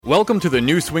Welcome to the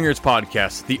New Swingers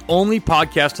Podcast, the only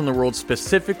podcast in the world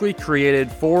specifically created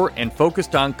for and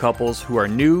focused on couples who are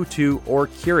new to or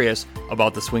curious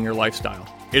about the swinger lifestyle.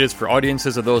 It is for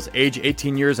audiences of those age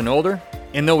 18 years and older,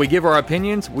 and though we give our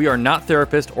opinions, we are not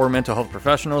therapists or mental health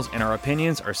professionals, and our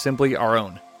opinions are simply our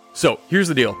own. So, here's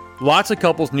the deal. Lots of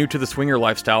couples new to the swinger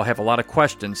lifestyle have a lot of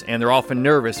questions, and they're often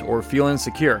nervous or feel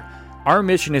insecure. Our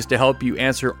mission is to help you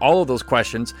answer all of those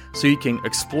questions so you can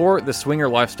explore the swinger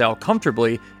lifestyle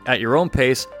comfortably at your own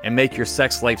pace and make your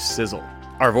sex life sizzle.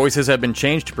 Our voices have been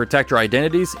changed to protect our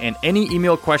identities, and any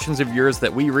email questions of yours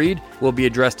that we read will be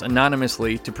addressed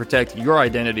anonymously to protect your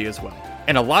identity as well.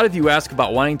 And a lot of you ask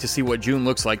about wanting to see what June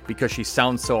looks like because she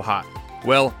sounds so hot.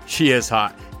 Well, she is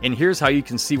hot, and here's how you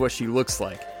can see what she looks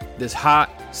like. This hot,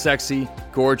 sexy,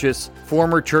 gorgeous,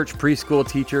 former church preschool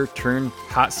teacher turned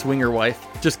hot swinger wife.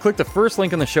 Just click the first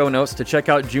link in the show notes to check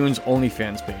out June's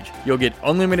OnlyFans page. You'll get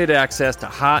unlimited access to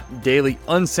hot, daily,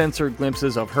 uncensored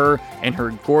glimpses of her and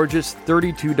her gorgeous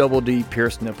 32 double D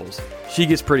pierced nipples. She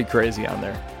gets pretty crazy on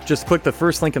there. Just click the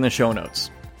first link in the show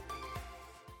notes.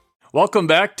 Welcome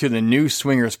back to the New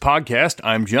Swingers Podcast.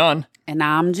 I'm John. And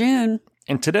I'm June.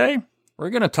 And today, we're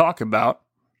going to talk about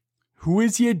who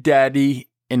is your daddy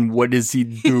and what does he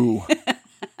do?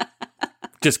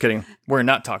 Just kidding. We're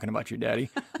not talking about your daddy.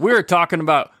 We're talking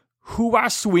about who are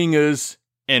swingers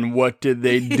and what did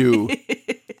they do.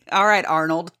 All right,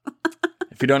 Arnold.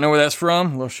 If you don't know where that's from,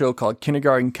 a little show called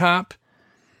Kindergarten Cop.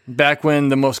 Back when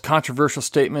the most controversial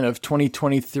statement of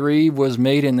 2023 was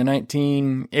made in the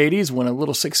 1980s when a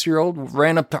little 6-year-old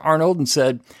ran up to Arnold and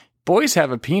said, "Boys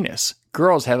have a penis,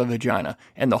 girls have a vagina,"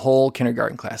 and the whole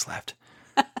kindergarten class laughed.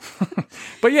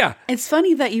 But yeah. It's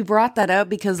funny that you brought that up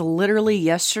because literally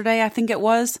yesterday, I think it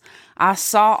was, I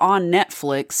saw on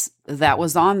Netflix that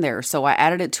was on there. So I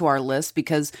added it to our list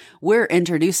because we're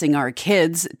introducing our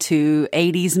kids to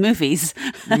 80s movies.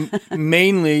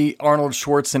 Mainly Arnold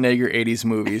Schwarzenegger 80s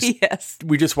movies. Yes.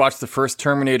 We just watched the first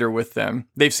Terminator with them.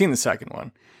 They've seen the second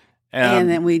one. And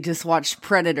then we just watched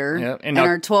Predator. Yeah, and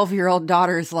our 12-year-old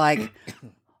daughter's like...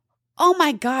 Oh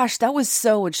my gosh, that was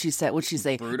so, what'd she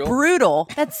say? Brutal? Brutal.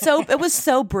 It was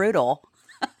so brutal.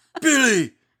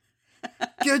 Billy!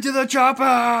 Get to the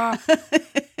chopper!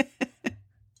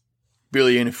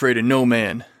 Billy ain't afraid of no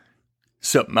man.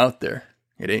 Something out there.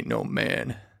 It ain't no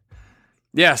man.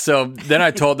 Yeah, so then I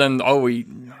told them,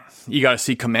 you gotta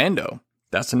see Commando.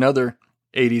 That's another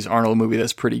 80s Arnold movie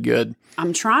that's pretty good.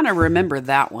 I'm trying to remember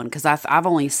that one, because I've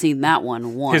only seen that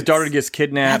one once. His daughter gets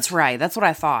kidnapped. That's right. That's what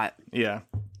I thought. Yeah.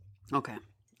 Okay.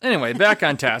 Anyway, back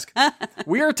on task.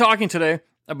 We are talking today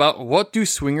about what do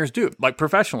swingers do, like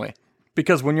professionally.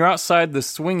 Because when you're outside the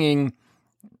swinging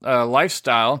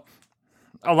lifestyle,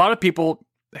 a lot of people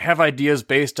have ideas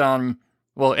based on,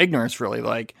 ignorance really.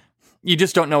 Like, you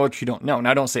just don't know what you don't know. And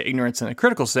I don't say ignorance in a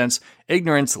critical sense.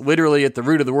 Ignorance, literally at the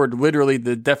root of the word, literally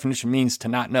the definition means to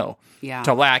not know. Yeah.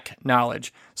 To lack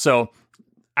knowledge. So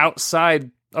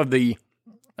outside of the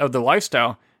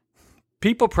lifestyle,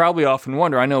 people probably often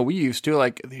wonder, I know we used to,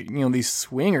 like, these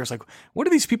swingers, like, what do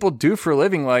these people do for a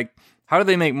living? Like, how do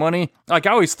they make money? Like,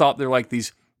 I always thought they're like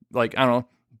these, like, I don't know,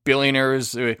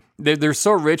 billionaires. They're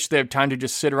so rich, they have time to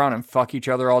just sit around and fuck each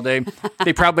other all day.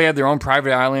 They probably have their own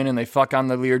private island, and they fuck on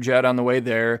the Learjet on the way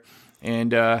there.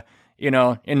 And, and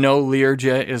no,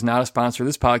 Learjet is not a sponsor of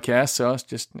this podcast, so it's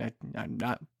just, I'm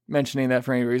not mentioning that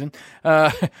for any reason.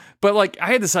 But, like, I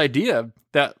had this idea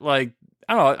that, like,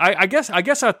 I don't know, I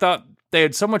guess I thought they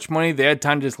had so much money, they had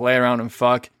time to just lay around and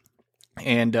fuck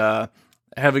and have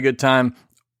a good time.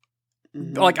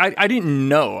 Mm-hmm. Like, I didn't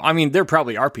know. I mean, there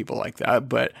probably are people like that,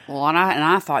 but... Well, and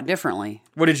I thought differently.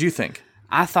 What did you think?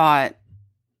 I thought,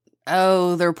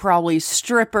 they're probably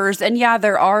strippers. And yeah,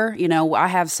 there are, I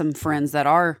have some friends that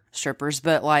are strippers,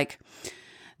 but like...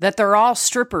 that they're all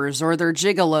strippers or they're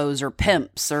gigolos or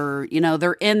pimps or,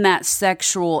 they're in that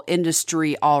sexual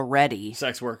industry already.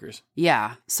 Sex workers.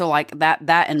 Yeah. So like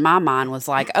that in my mind was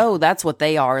like, oh, that's what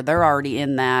they are. They're already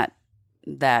in that.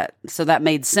 So that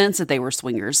made sense that they were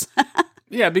swingers.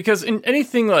 Yeah, because in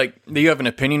anything like that you have an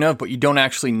opinion of, but you don't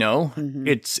actually know, mm-hmm.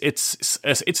 it's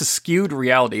a skewed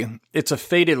reality. It's a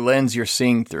faded lens you're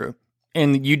seeing through.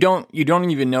 And you don't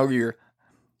even know you're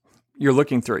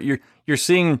looking through it. You're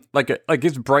seeing like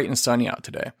it's bright and sunny out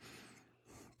today.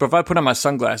 But if I put on my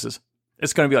sunglasses,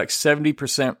 it's going to be like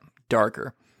 70%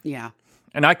 darker. Yeah.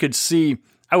 And I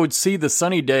would see the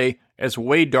sunny day as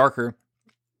way darker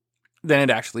than it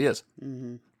actually is.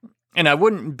 Mm-hmm. And I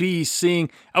would be seeing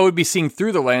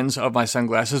through the lens of my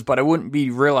sunglasses, but I wouldn't be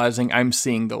realizing I'm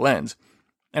seeing the lens.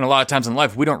 And a lot of times in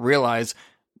life, we don't realize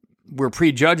we're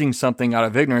prejudging something out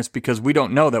of ignorance because we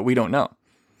don't know that we don't know.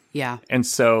 Yeah. And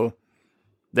so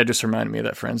That just reminded me of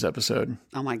that Friends episode.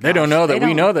 Oh my god. They don't know that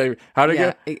we know they how'd it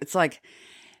go? It's like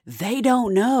they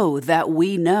don't know that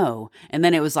we know. And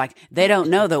then it was like they don't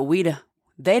know that we know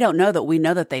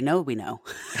that they know we know.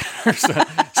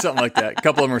 Something like that. A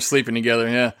couple of them are sleeping together,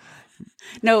 yeah.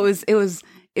 No,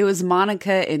 it was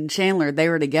Monica and Chandler. They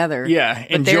were together. Yeah.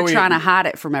 But they were trying to hide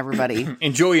it from everybody.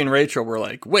 And Joey and Rachel were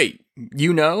like, wait,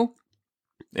 you know?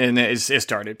 And it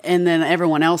started. And then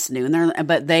everyone else knew.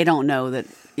 But they don't know that.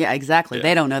 Yeah, exactly. Yeah.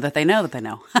 They don't know that they know that they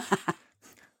know.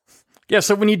 Yeah,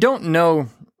 so when you don't know,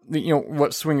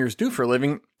 what swingers do for a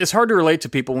living, it's hard to relate to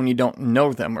people when you don't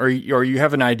know them or you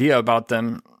have an idea about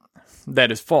them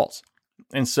that is false.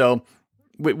 And so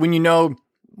when you know,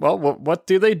 well, what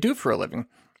do they do for a living?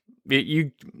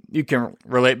 You can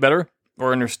relate better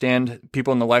or understand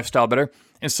people in the lifestyle better.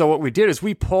 And so what we did is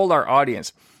we polled our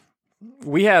audience.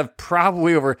 We have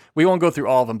probably we won't go through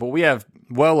all of them, but we have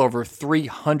well over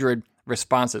 300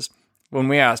 responses when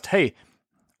we asked, hey,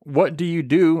 what do you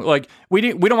do? Like we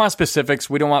don't want specifics.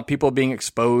 We don't want people being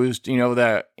exposed, in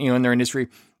their industry.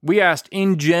 We asked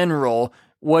in general,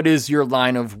 what is your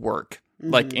line of work,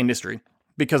 like industry?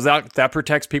 Because that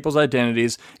protects people's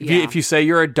identities. If you say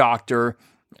you're a doctor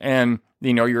and,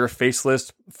 you're a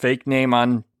faceless fake name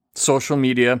on social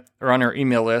media or on our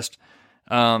email list,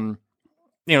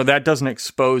 that doesn't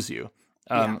expose you.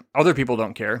 Other people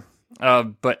don't care.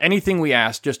 But anything we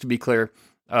ask, just to be clear,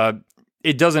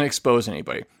 it doesn't expose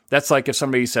anybody. That's like if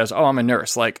somebody says, oh, I'm a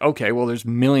nurse. Like, okay, well, there's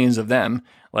millions of them.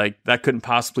 Like, that couldn't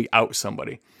possibly out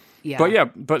somebody. Yeah.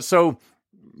 But so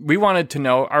we wanted to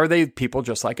know, are they people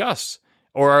just like us?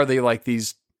 Or are they like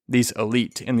these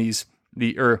elite and this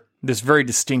very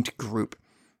distinct group?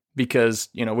 Because,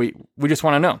 we just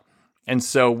want to know. And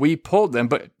so we pulled them.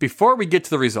 But before we get to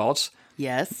the results...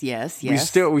 Yes. We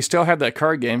still have that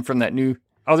card game from that new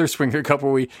other swinger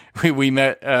couple we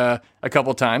met a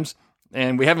couple times,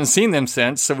 and we haven't seen them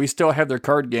since. So we still have their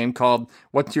card game called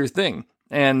 "What's Your Thing?"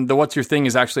 And the "What's Your Thing"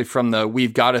 is actually from the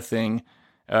 "We've Got a Thing."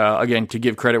 Again, to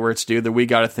give credit where it's due, the "We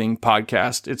Got a Thing"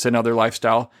 podcast. It's another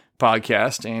lifestyle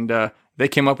podcast, and they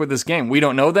came up with this game. We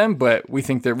don't know them, but we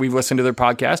think we've listened to their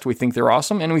podcast. We think they're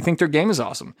awesome, and we think their game is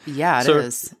awesome. Yeah, it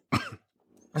is.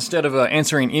 Instead of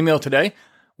answering email today,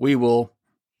 we will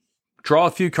draw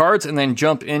a few cards and then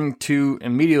jump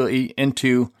immediately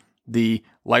into the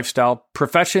lifestyle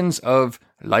professions of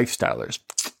lifestylers.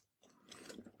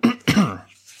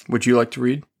 Would you like to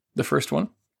read the first one?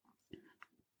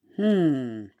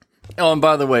 Oh, and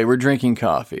by the way, we're drinking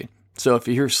coffee. So if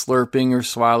you hear slurping or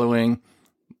swallowing,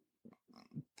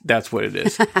 that's what it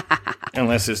is.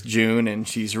 Unless it's June and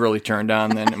she's really turned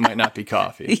on, then it might not be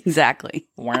coffee. Exactly.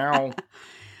 Wow.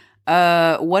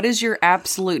 What is your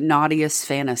absolute naughtiest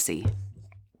fantasy?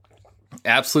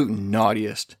 Absolute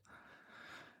naughtiest.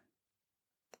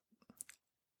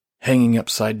 Hanging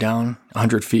upside down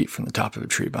 100 feet from the top of a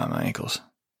tree by my ankles.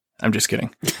 I'm just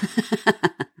kidding.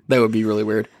 That would be really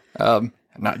weird. I'm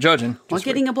not judging. While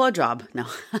getting a blowjob. No.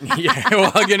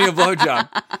 Yeah, while getting a blowjob.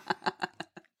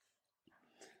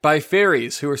 By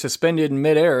fairies who are suspended in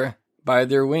midair by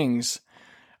their wings.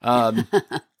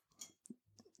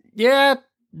 Yeah.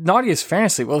 Naughtiest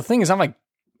fantasy. Well, the thing is, I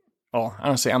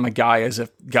don't say I'm a guy as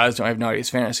if guys don't have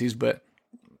naughtiest fantasies, but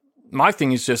my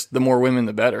thing is just the more women,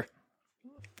 the better.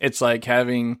 It's like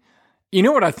having,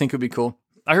 what I think would be cool?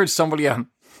 I heard somebody,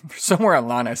 somewhere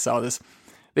online I saw this.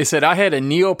 They said, I had a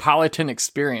Neapolitan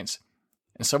experience.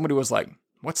 And somebody was like,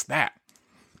 what's that?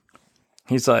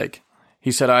 He said,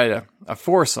 I had a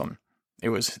foursome. It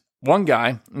was one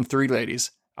guy and three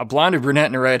ladies, a blonde, a brunette,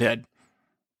 and a redhead.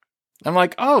 I'm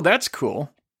like, oh, that's cool.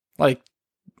 Like,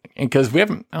 because I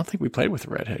don't think we played with a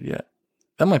redhead yet.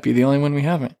 That might be the only one we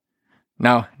haven't.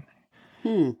 Now,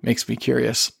 makes me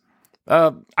curious.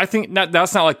 I think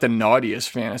that's not like the naughtiest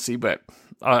fantasy, but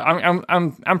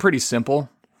I'm pretty simple.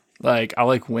 Like, I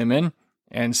like women,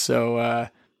 and so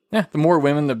the more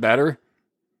women, the better.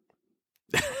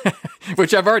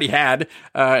 Which I've already had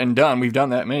and done. We've done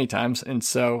that many times, and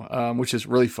so which is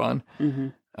really fun.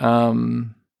 Mm-hmm.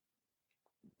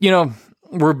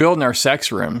 We're building our sex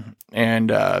room,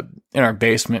 and in our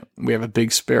basement we have a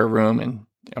big spare room and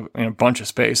a bunch of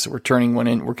space. So we're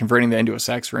converting that into a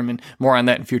sex room, and more on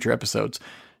that in future episodes.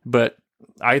 But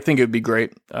I think it would be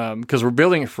great because we're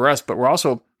building it for us, but we're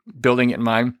also building it in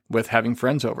mind with having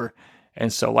friends over,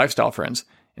 and so lifestyle friends.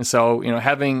 And so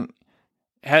being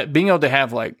able to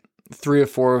have like 3 or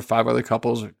 4 or 5 other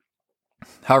couples,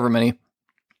 however many,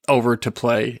 over to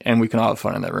play, and we can all have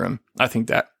fun in that room. I think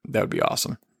that would be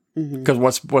awesome. Because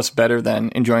what's better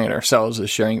than enjoying it ourselves is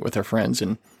sharing it with our friends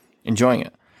and enjoying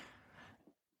it.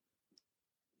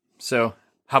 So,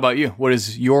 how about you? What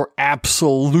is your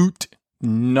absolute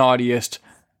naughtiest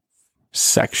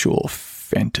sexual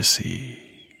fantasy?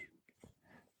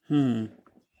 Well,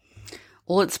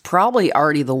 it's probably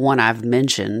already the one I've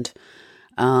mentioned,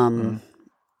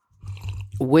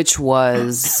 which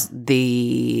was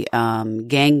the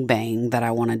gangbang that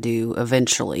I want to do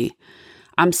eventually.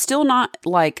 I'm still not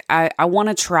like, I want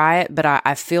to try it, but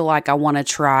I feel like I want to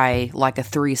try like a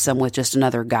threesome with just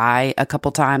another guy a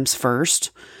couple times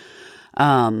first.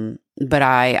 But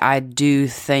I do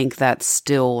think that's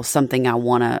still something I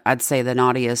want to, I'd say the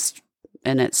naughtiest,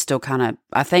 and it's still kind of,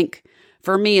 I think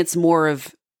for me, it's more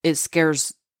of, it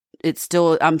scares,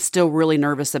 I'm still really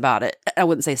nervous about it. I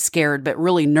wouldn't say scared, but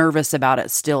really nervous about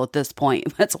it still at this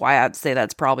point. That's why I'd say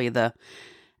that's probably the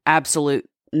absolute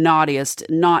naughtiest,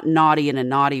 not naughty in a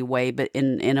naughty way, but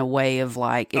in a way of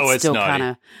like, it's still kind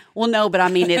of, well, no, but I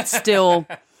mean, it's still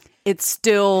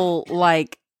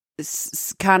like,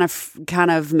 kind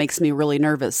of makes me really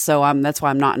nervous. So that's why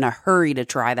I'm not in a hurry to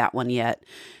try that one yet,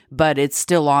 but it's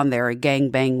still on there. A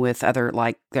gangbang with other,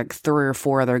 like 3 or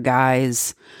 4 other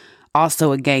guys.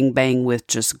 Also a gangbang with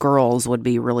just girls would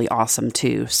be really awesome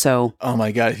too. So, oh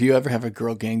my God, if you ever have a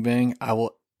girl gangbang,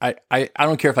 I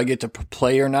don't care if I get to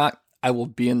play or not. I will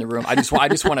be in the room. I just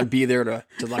want to be there to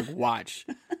like watch.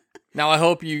 Now I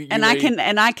hope you and I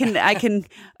can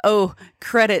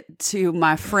credit to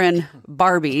my friend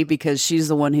Barbie, because she's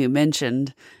the one who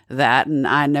mentioned that, and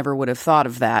I never would have thought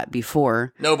of that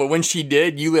before. No, but when she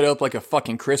did, you lit up like a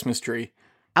fucking Christmas tree.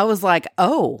 I was like,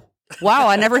 oh, wow,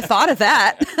 I never thought of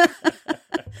that.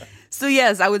 So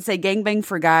yes, I would say gangbang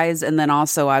for guys, and then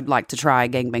also I'd like to try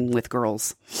gangbang with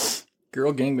girls.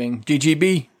 Girl gangbang.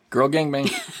 GGB. Girl gangbang.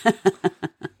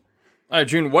 All right,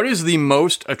 June, what is the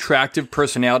most attractive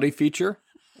personality feature?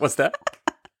 What's that?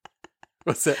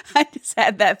 What's that? I just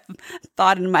had that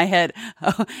thought in my head.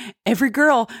 Oh, every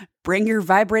girl, bring your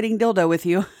vibrating dildo with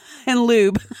you and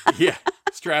lube. Yeah,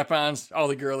 strap-ons, all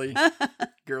the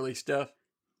girly stuff.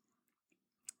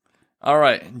 All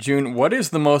right, June, what is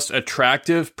the most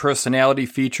attractive personality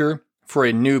feature for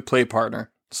a new play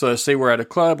partner? So say we're at a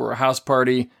club or a house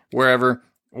party, wherever.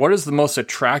 What is the most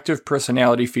attractive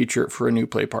personality feature for a new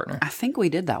play partner? I think we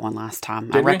did that one last time.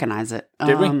 I recognize it.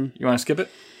 Did we? You want to skip it?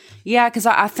 Yeah, because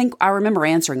I think I remember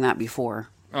answering that before.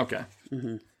 Okay.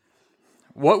 Mm-hmm.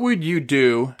 What would you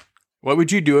do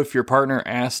if your partner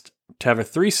asked to have a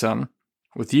threesome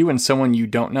with you and someone you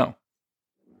don't know?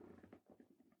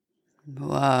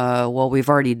 Well, we've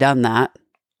already done that.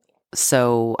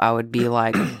 So I would be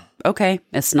like, okay,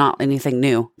 it's not anything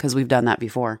new because we've done that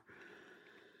before.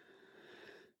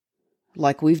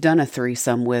 Like we've done a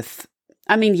threesome with,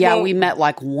 I mean, yeah, well,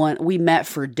 we met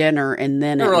for dinner and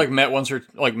then. Or met once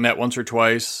or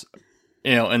twice,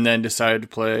 and then decided to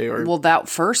play or. Well, that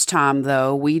first time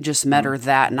though, we just met her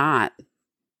that night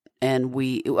and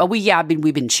we've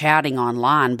been chatting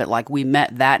online, but like we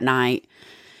met that night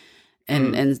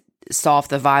and saw if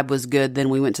the vibe was good. Then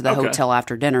we went to the hotel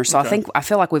after dinner. So I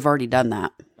feel like we've already done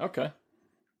that. Okay.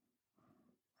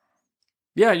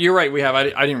 Yeah, you're right. We have. I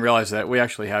didn't realize that. We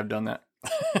actually have done that.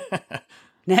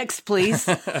 Next, please.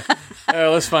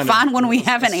 Let's find one we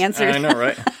haven't answered. I know,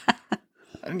 right?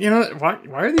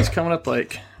 Why are these coming up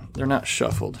like they're not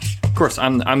shuffled? Of course,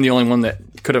 I'm the only one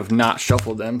that could have not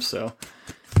shuffled them, so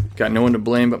got no one to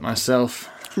blame but myself.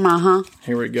 Uh-huh.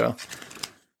 Here we go.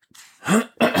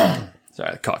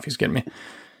 Sorry, the coffee's getting me.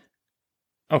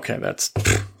 Okay, that's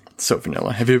so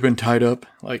vanilla. Have you been tied up?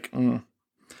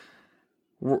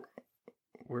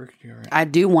 Where could you? I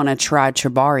do want to try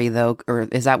Shibari though, or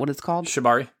is that what it's called?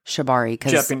 Shibari,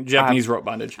 because Japanese rope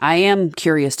bondage. I am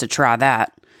curious to try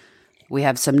that. We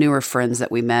have some newer friends that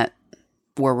we met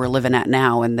where we're living at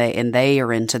now, and they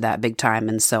are into that big time,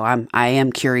 and so I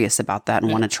am curious about that and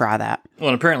want to try that. Well,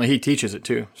 and apparently he teaches it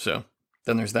too. So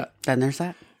then there's that.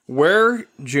 Where,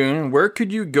 June? Where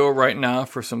could you go right now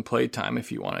for some playtime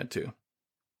if you wanted to?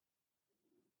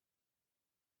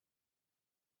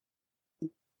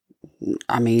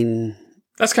 I mean,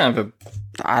 that's kind of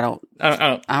I don't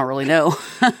really know.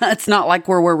 It's not like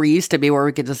we're where we used to be, where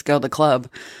we could just go to the club.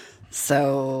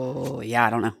 So yeah, I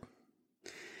don't know.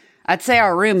 I'd say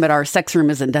our room, but our sex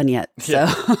room isn't done yet. So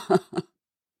yeah.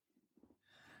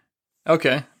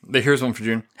 Okay, here's one for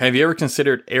June. Have you ever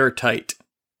considered airtight,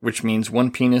 which means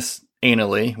one penis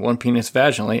anally, one penis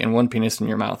vaginally, and one penis in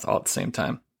your mouth all at the same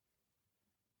time?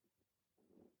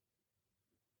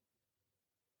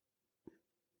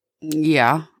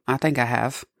 Yeah, I think I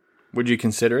have. Would you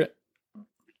consider it?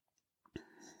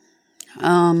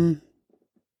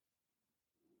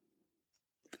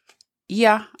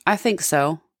 Yeah, I think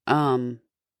so.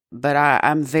 But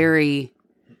I'm very,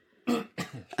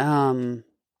 I'm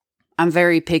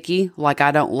very picky. Like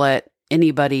I don't let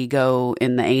anybody go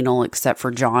in the anal except for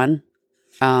John.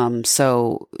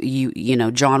 So you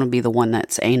know, John would be the one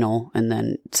that's anal, and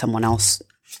then someone else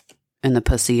in the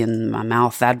pussy in my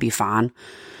mouth. That'd be fine.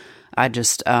 I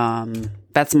just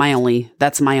that's my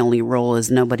only rule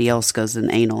is nobody else goes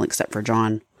in anal except for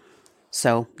John.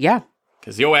 So yeah,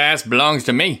 because your ass belongs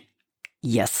to me.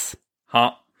 Yes.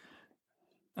 Huh.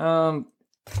 All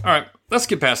right, let's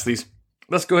get past these.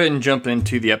 Let's go ahead and jump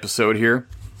into the episode here.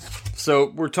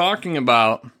 So we're talking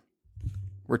about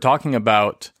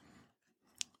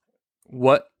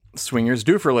what swingers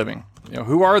do for a living. You know,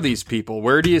 who are these people?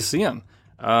 Where do you see them?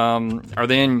 Are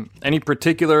they in any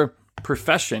particular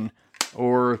profession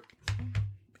or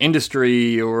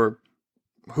industry, or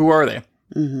who are they?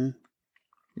 Mm-hmm.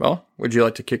 Well, would you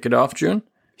like to kick it off, June?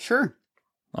 Sure.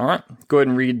 All right. Go ahead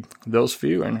and read those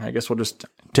few, and I guess we'll just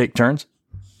take turns.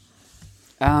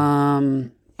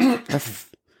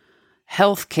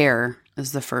 Healthcare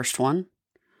is the first one.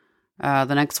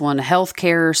 The next one,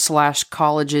 healthcare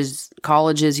 /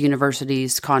 colleges,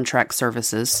 universities, contract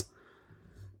services.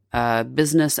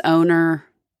 Business owner.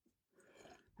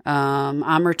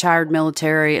 I'm retired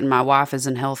military and my wife is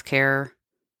in healthcare.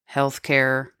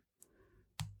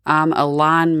 I'm a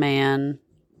lineman.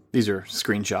 These are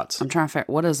screenshots. I'm trying to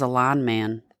figure what is a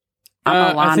lineman?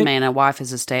 I'm a lineman and wife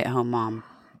is a stay-at-home mom.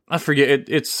 I forget.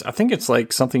 I think it's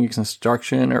like something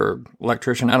construction or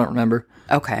electrician. I don't remember.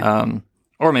 Okay.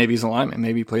 Or maybe he's a lineman.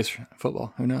 Maybe he plays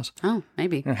football. Who knows? Oh,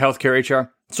 maybe. And healthcare,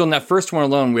 HR. So in that first one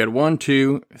alone, we had 1,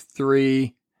 2,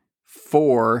 3,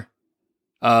 4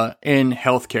 in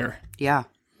healthcare. Yeah.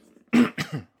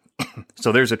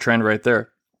 So there's a trend right there.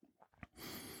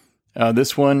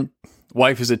 This one,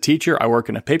 wife is a teacher. I work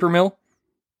in a paper mill.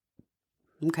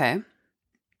 Okay.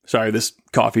 Sorry, this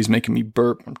coffee's making me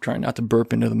burp. I'm trying not to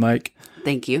burp into the mic.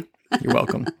 Thank you. You're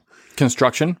welcome.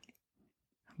 Construction,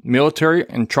 military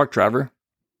and truck driver,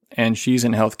 and she's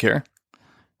in healthcare.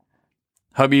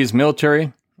 Hubby is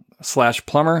military /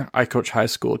 plumber. I coach high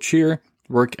school cheer.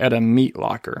 Work at a meat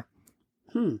locker.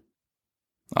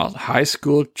 High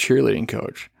school cheerleading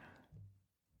coach.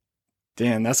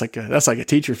 Damn, that's like a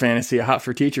teacher fantasy, a hot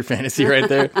for teacher fantasy right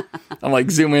there. I'm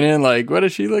like zooming in, like, what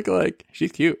does she look like?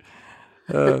 She's cute.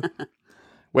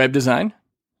 Web design.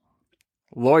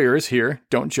 Lawyers here,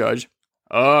 don't judge.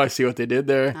 Oh, I see what they did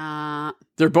there.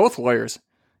 They're both lawyers.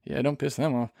 Yeah, don't piss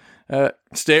them off.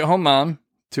 Stay-at-home mom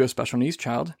to a special needs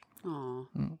child.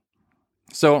 Aww.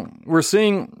 So we're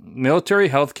seeing military,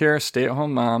 healthcare,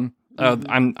 stay-at-home mom.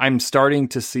 I'm starting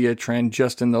to see a trend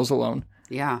just in those alone.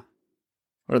 Yeah.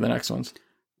 What are the next ones?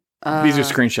 These are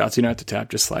screenshots. You don't have to tap,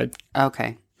 just slide.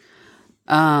 Okay.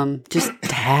 Just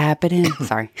tap it in.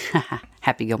 Sorry.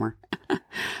 Happy Gilmore.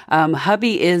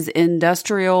 Hubby is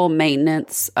industrial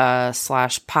maintenance /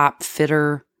 pipe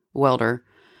fitter welder.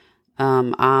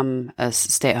 I'm a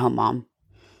stay-at-home mom.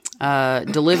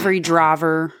 Delivery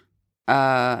driver.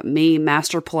 Me,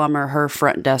 master plumber, her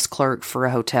front desk clerk for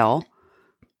a hotel.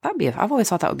 I've always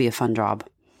thought that would be a fun job.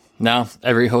 Now,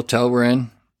 every hotel we're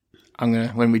in,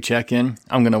 when we check in,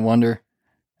 I'm gonna wonder.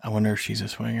 I wonder if she's a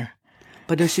swinger.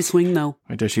 But does she swing though?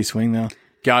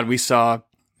 God, we saw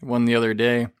one the other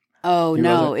day. Oh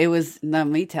no, it was. Let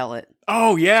me tell it.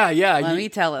 Oh yeah. Let me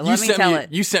tell it.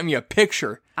 You sent me a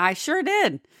picture. I sure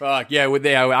did. Fuck yeah!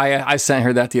 I sent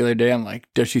her that the other day. I'm like,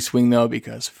 does she swing though?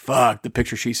 Because fuck, the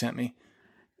picture she sent me.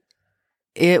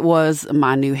 It was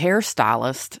my new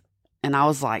hairstylist. And I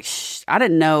was like, shh, I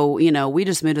didn't know, we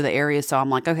just moved to the area. So I'm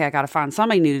like, okay, I got to find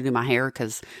somebody new to do my hair.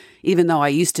 Because even though I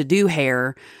used to do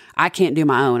hair, I can't do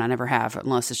my own. I never have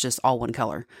unless it's just all one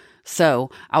color. So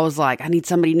I was like, I need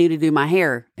somebody new to do my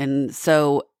hair. And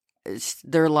so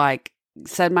they're like,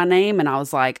 said my name. And I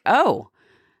was like, oh,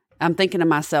 I'm thinking to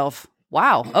myself,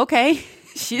 wow, okay,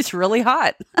 she's really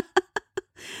hot.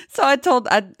 So I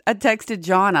texted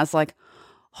John. I was like,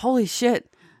 holy shit.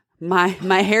 My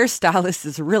hairstylist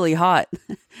is really hot.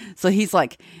 So he's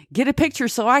like, get a picture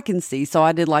so I can see. So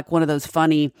I did like one of those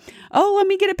funny, let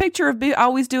me get a picture of, I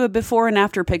always do a before and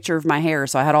after picture of my hair.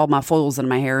 So I had all my foils in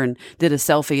my hair and did a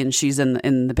selfie and she's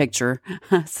in the picture.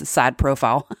 It's a side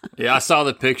profile. Yeah, I saw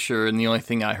the picture and the only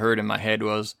thing I heard in my head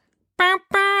was, and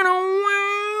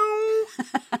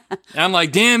I'm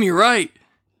like, damn, you're right.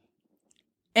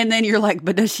 And then you're like,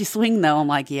 but does she swing though? I'm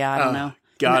like, yeah, I don't know.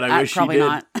 God, I wish she did.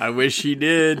 Not. I wish she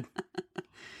did.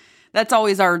 That's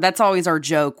always our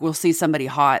joke. We'll see somebody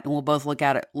hot and we'll both look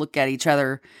at each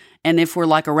other. And if we're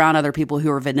like around other people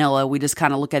who are vanilla, we just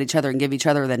kind of look at each other and give each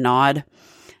other the nod.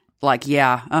 Like,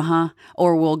 yeah, uh-huh.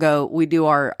 Or we do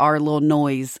our little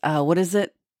noise. What is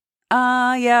it?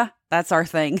 Yeah, that's our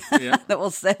thing. Yeah. That we'll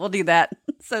say, we'll do that.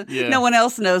 So No one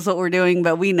else knows what we're doing,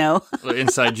 but we know.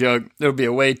 Inside joke. There'll be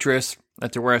a waitress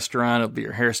at the restaurant. It'll be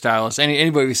your hairstylist.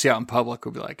 Anybody we see out in public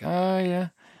will be like, oh, yeah.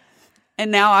 And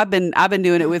now I've been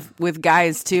doing it with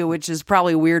guys too, which is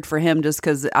probably weird for him just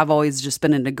because I've always just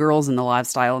been into girls in the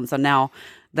lifestyle. And so now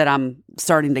that I'm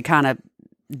starting to kind of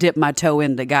dip my toe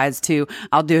into guys too,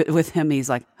 I'll do it with him. He's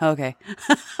like, okay.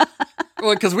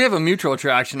 Well, because we have a mutual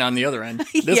attraction on the other end.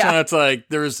 This one, it's like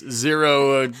there's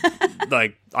zero,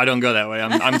 like I don't go that way.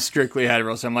 I'm strictly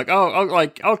hetero. So I'm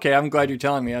like, okay, I'm glad you're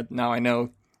telling me. Now I know.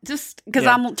 Just because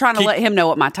I'm trying to let him know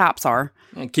what my tops are.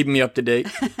 Keeping me up to date.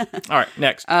 All right,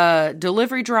 next.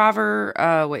 Delivery driver.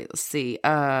 Let's see.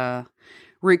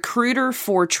 Recruiter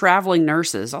for traveling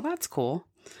nurses. Oh, that's cool.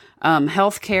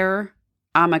 Healthcare.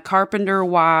 I'm a carpenter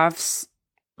wife's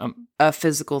a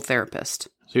physical therapist.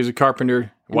 So he's a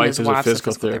carpenter. Wife is a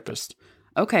physical therapist.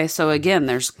 Okay, so again,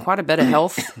 there's quite a bit of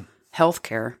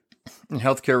healthcare. And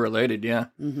healthcare related, yeah.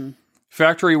 Mm-hmm.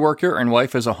 Factory worker and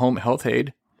wife is a home health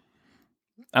aide.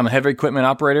 I'm a heavy equipment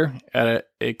operator at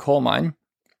a coal mine.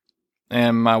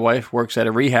 And my wife works at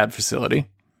a rehab facility.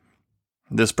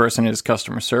 This person is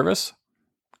customer service,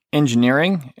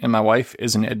 engineering, and my wife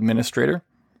is an administrator,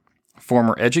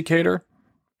 former educator.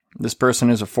 This person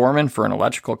is a foreman for an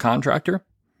electrical contractor.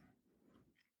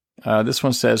 This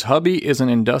one says, hubby is an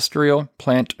industrial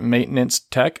plant maintenance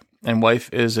tech, and wife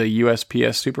is a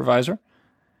USPS supervisor.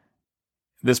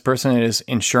 This person is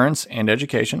insurance and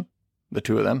education, the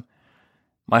two of them.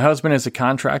 My husband is a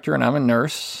contractor, and I'm a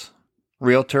nurse,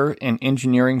 realtor, and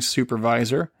engineering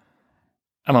supervisor.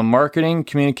 I'm a marketing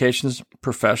communications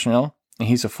professional, and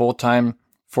he's a full-time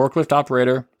forklift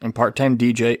operator and part-time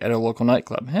DJ at a local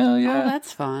nightclub. Hell yeah. Oh,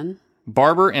 that's fun.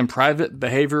 Barber and private.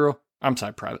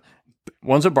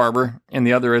 One's a barber, and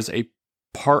the other is a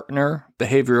partner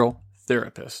behavioral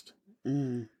therapist.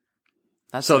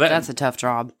 That's a tough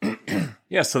job.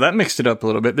 Yeah, so that mixed it up a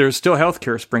little bit. There's still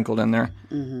healthcare sprinkled in there.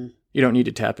 Mm-hmm. You don't need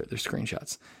to tap it. There's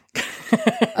screenshots.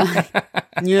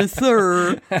 Yes,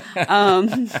 sir.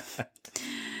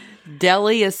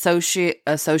 Deli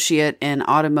associate and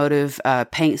automotive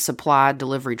paint supply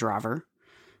delivery driver.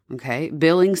 Okay.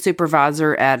 Billing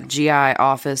supervisor at GI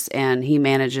office, and he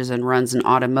manages and runs an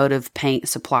automotive paint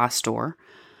supply store.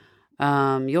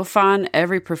 You'll find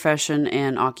every profession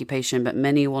and occupation, but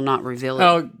many will not reveal it.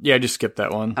 Oh, yeah, just skip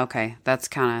that one. Okay. That's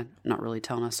kind of not really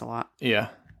telling us a lot. Yeah.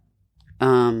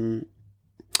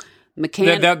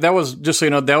 Mechanic. That was, just so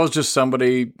you know, that was just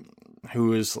somebody who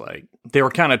was like, they were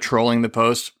kind of trolling the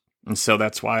post. And so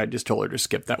that's why I just told her to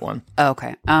skip that one.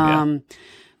 Okay.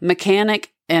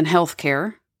 Mechanic and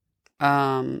healthcare.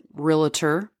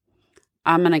 Realtor.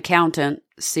 I'm an accountant.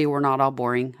 See, we're not all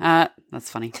boring. That's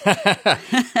funny.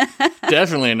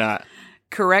 Definitely not.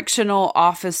 Correctional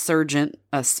office sergeant.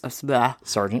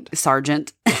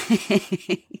 Sergeant.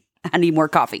 I need more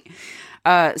coffee.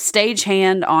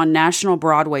 Stagehand on National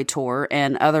Broadway tour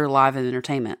and other live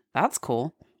entertainment. That's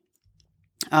cool.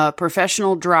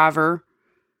 Professional driver.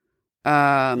 You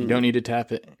don't need to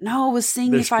tap it. No, I was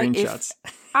seeing There's screenshots.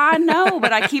 I know,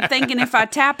 but I keep thinking if I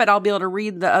tap it, I'll be able to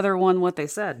read the other one, what they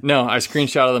said. No, I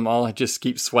screenshotted them all. I just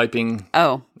keep swiping.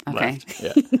 Oh, okay.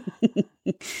 Yeah.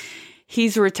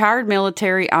 He's retired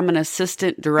military. I'm an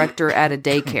assistant director at a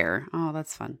daycare. Oh,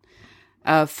 that's fun.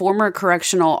 Former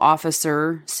correctional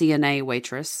officer, CNA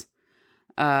waitress.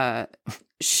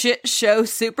 Shit show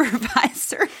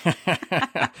supervisor.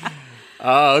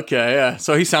 Oh, okay. Yeah.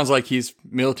 So he sounds like he's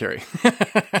military.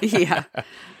 Yeah.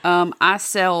 I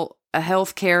sell a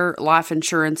healthcare, life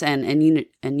insurance, and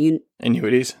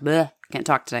annuities. Bleh, can't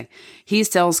talk today. He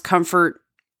sells Comfort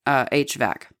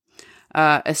HVAC.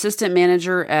 Assistant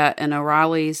manager at an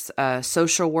O'Reilly's,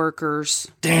 social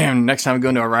workers. Damn, next time I go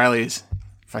into O'Reilly's,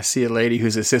 if I see a lady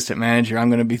who's assistant manager, I'm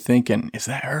going to be thinking, is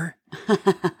that her?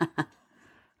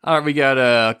 All right, we got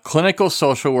a clinical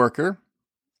social worker,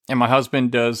 and my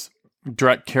husband does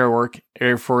direct care work,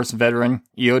 Air Force veteran,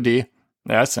 EOD.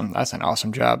 That's an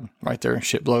awesome job right there.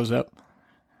 Shit blows up.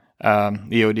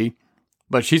 EOD.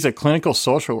 But she's a clinical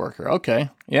social worker.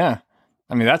 Okay. Yeah.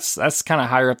 I mean, that's kind of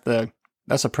higher up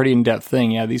that's a pretty in-depth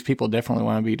thing. Yeah, these people definitely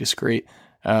want to be discreet.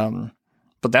 But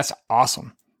that's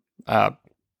awesome.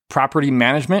 Property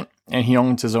management, and he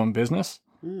owns his own business.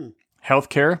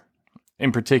 Healthcare,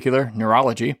 in particular,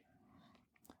 neurology.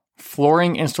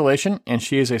 Flooring installation, and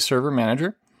she is a server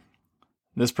manager.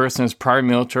 This person is prior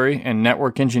military and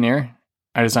network engineer.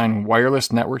 I design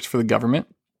wireless networks for the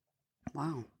government.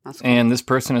 Wow, that's cool. And this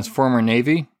person is former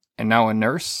Navy and now a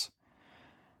nurse.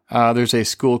 There's a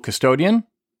school custodian,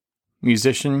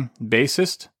 musician,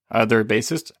 bassist. They're a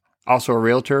bassist. Also a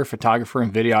realtor, photographer,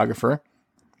 and videographer.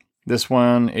 This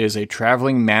one is a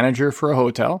traveling manager for a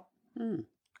hotel.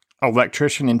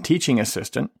 Electrician and teaching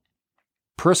assistant.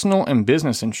 Personal and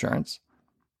business insurance.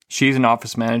 She's an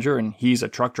office manager, and he's a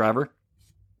truck driver.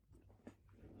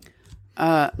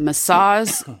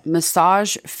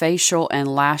 Massage, facial,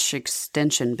 and lash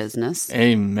extension business.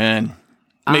 Amen.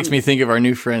 Makes me think of our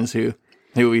new friends who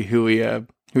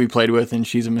we played with, and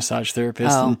she's a massage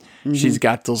therapist, and she's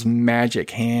got those magic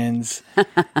hands.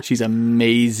 She's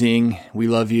amazing. We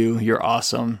love you. You're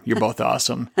awesome. You're both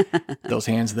awesome. Those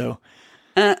hands, though.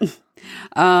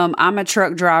 I'm a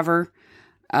truck driver,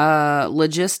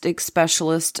 logistics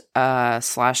specialist /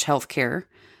 healthcare.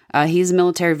 He's a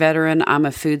military veteran. I'm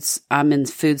in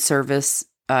food service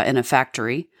in a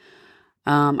factory.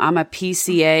 I'm a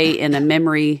PCA in a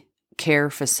memory care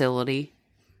facility.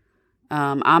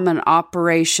 I'm an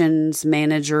operations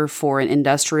manager for an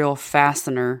industrial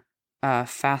fastener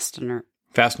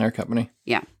company.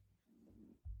 Yeah.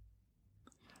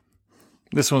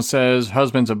 This one says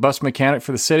husband's a bus mechanic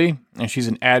for the city, and she's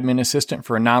an admin assistant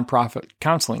for a nonprofit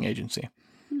counseling agency.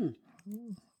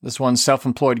 This one's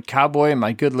self-employed cowboy, and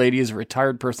my good lady is a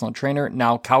retired personal trainer,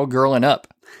 now cowgirling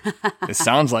up. It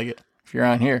sounds like it, if you're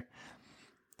on here.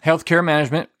 Healthcare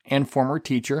management and former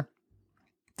teacher.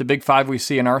 The big five we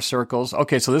see in our circles.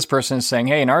 Okay, so this person is saying,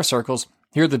 hey, in our circles,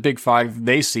 here are the big five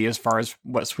they see as far as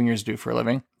what swingers do for a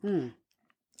living.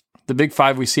 The big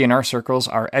five we see in our circles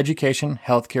are education,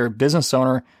 healthcare, business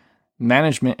owner,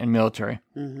 management, and military.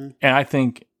 And I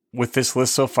think with this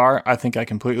list so far, I think I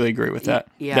completely agree with that.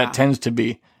 Yeah. That tends to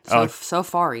be. So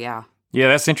far, yeah. Yeah,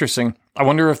 that's interesting. I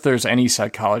wonder if there's any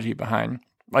psychology behind,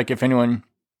 like if anyone,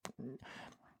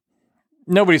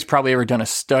 nobody's probably ever done a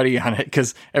study on it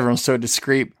because everyone's so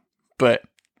discreet, but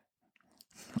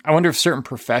I wonder if certain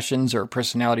professions or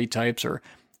personality types or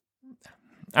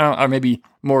are maybe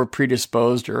more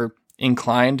predisposed or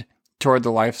inclined toward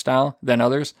the lifestyle than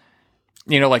others.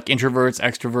 Like introverts,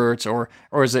 extroverts, or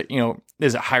is it,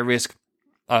 is it high risk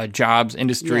jobs,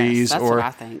 industries? Yes, that's or what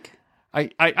I think.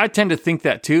 I tend to think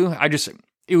that too.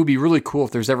 It would be really cool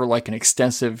if there's ever like an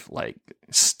extensive like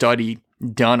study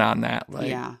done on that. Like,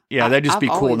 yeah, that'd just be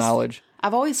cool knowledge.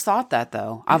 I've always thought that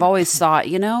though. I've always thought,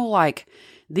 like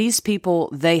these people,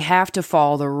 they have to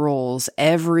follow the rules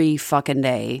every fucking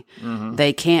day.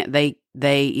 They can't, they,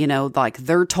 like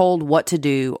they're told what to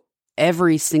do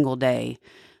every single day.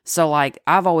 So like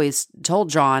I've always told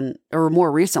John, or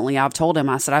more recently, I've told him,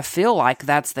 I said, I feel like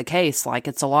that's the case. Like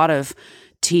it's a lot of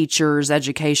teachers,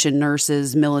 education,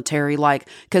 nurses, military, like,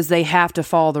 because they have to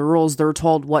follow the rules. They're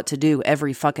told what to do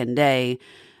every fucking day.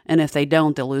 And if they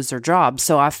don't, they'll lose their job.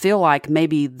 So I feel like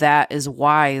maybe that is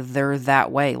why they're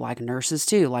that way. Like nurses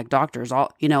too, like doctors,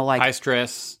 all, like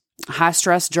high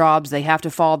stress jobs. They have to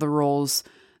follow the rules.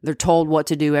 They're told what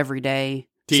to do every day.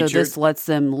 Teacher. So this lets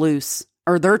them loose,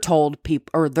 or they're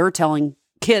telling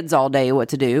kids all day what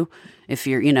to do. If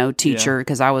you're, teacher,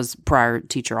 because I was prior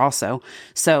teacher also.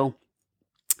 So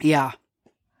yeah,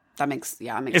 that makes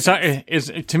it's sense.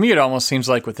 Not, to me, it almost seems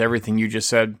like with everything you just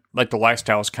said, like the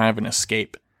lifestyle is kind of an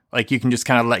escape. Like you can just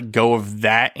kind of let go of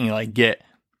that and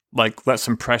let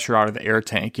some pressure out of the air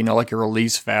tank, like a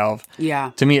release valve.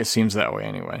 Yeah. To me, it seems that way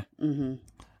anyway.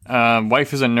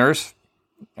 Wife is a nurse,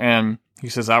 and he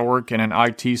says, I work in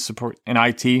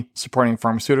IT supporting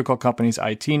pharmaceutical companies'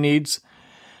 IT needs.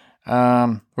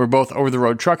 We're both over the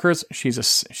road truckers.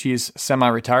 She's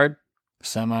semi-retired. We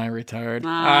see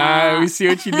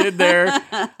what you did there.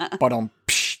 But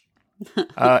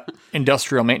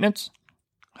industrial maintenance.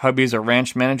 Hubby's a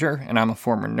ranch manager, and I'm a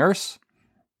former nurse.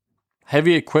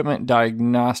 Heavy equipment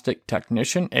diagnostic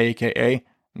technician, aka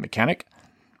mechanic.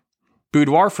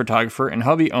 Boudoir photographer, and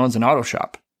hubby owns an auto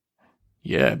shop.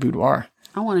 Yeah, boudoir.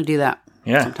 I want to do that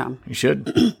sometime. You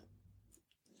should.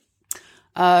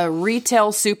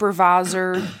 Retail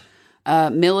supervisor,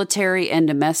 military and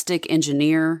domestic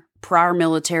engineer, prior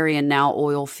military and now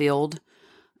oil field.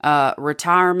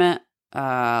 Retirement,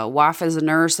 wife is a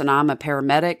nurse and I'm a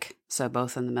paramedic, so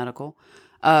both in the medical.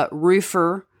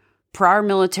 Roofer, prior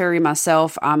military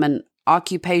myself, I'm an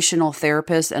occupational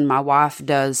therapist and my wife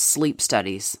does sleep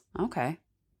studies. Okay.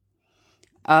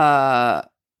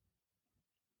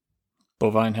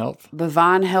 Bovine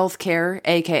health care,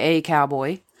 aka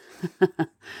cowboy.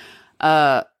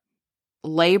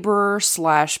 Laborer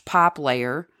 / pipe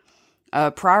layer.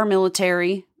 Prior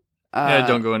military.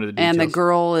 Don't go into the details.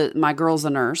 And my girl's a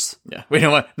nurse. Yeah, we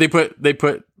don't want. They put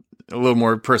a little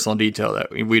more personal detail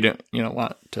that we don't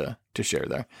want to share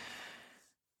there.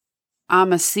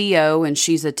 I'm a CO and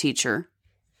she's a teacher.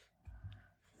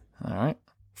 All right.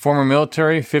 Former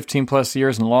military, 15 plus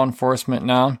years in law enforcement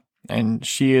now, and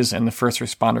she is in the first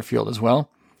responder field as well.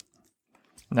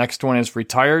 Next one is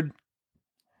retired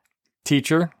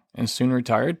teacher and soon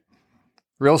retired.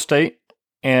 Real estate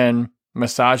and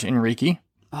massage and Reiki.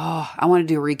 Oh, I want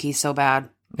to do Reiki so bad.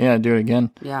 Yeah, do it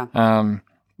again. Yeah.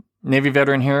 Navy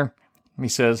veteran here. He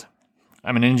says,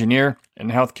 I'm an engineer in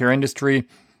the healthcare industry.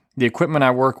 The equipment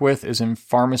I work with is in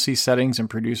pharmacy settings and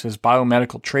produces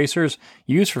biomedical tracers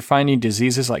used for finding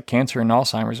diseases like cancer and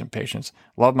Alzheimer's in patients.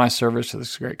 Love my service to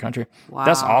this great country. Wow.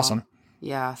 That's awesome.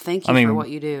 Yeah. Thank you for what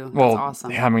you do. That's well,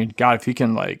 awesome. I mean, God, if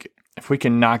we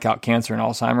can knock out cancer and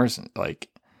Alzheimer's,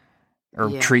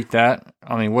 treat that,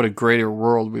 I mean, what a greater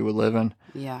world we would live in.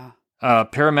 Yeah.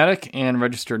 Paramedic and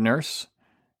registered nurse,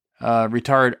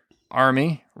 retired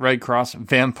Army, Red Cross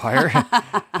vampire,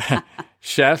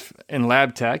 chef and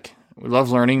lab tech. We love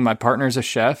learning. My partner is a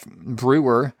chef,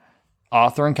 brewer,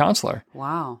 author, and counselor.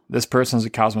 Wow. This person's a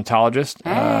cosmetologist,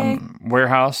 Hey.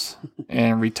 warehouse,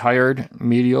 and retired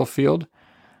medial field.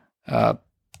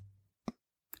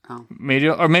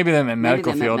 Medial, or maybe they meant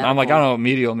medical field. I'm like, I don't know what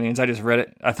medial means. I just read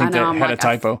it. I think that had a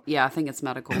typo. I think it's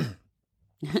medical.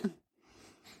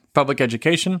 Public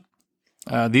education.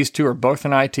 These two are both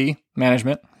in IT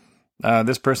management.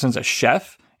 This person's a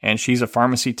chef, and she's a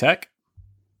pharmacy tech.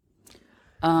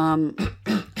 I'm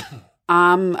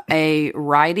a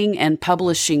writing and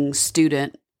publishing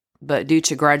student, but due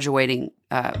to graduate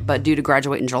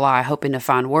in July, hoping to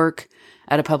find work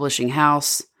at a publishing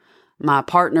house. My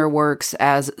partner works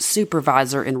as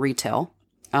supervisor in retail.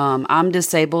 I'm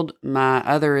disabled. My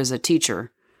other is a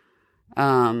teacher.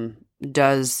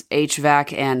 Does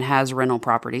HVAC and has rental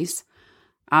properties.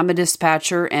 I'm a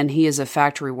dispatcher and he is a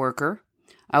factory worker.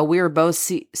 We are both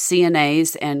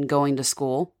CNAs and going to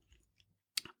school.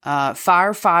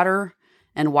 Firefighter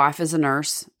and wife is a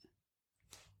nurse.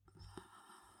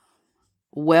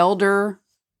 Welder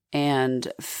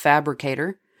and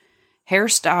fabricator.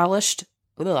 Hairstylist,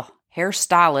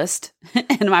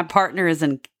 and my partner is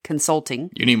in consulting.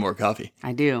 You need more coffee.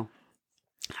 I do.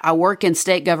 I work in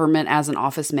state government as an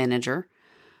office manager.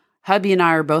 Hubby and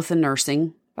I are both in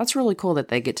nursing. That's really cool that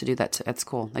they get to do that. That's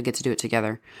cool. They get to do it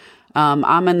together.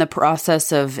 I'm in the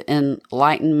process of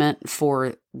enlightenment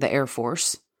for the Air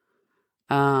Force.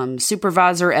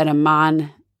 Supervisor at a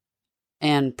mine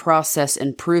and process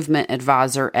improvement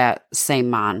advisor at same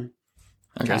mine.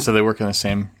 Okay, so they work in the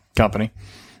same company.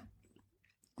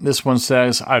 This one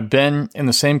says, I've been in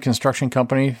the same construction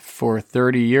company for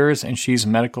 30 years, and she's a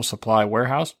medical supply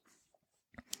warehouse.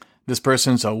 This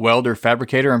person's a welder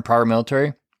fabricator in prior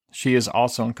military. She is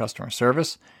also in customer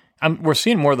service. We're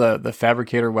seeing more the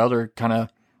fabricator welder kind of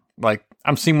like,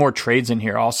 I'm seeing more trades in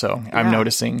here also. Yeah. I'm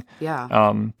noticing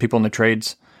people in the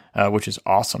trades, which is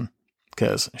awesome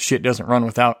because shit doesn't run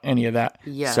without any of that.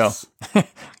 Yes. So,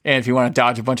 and if you want to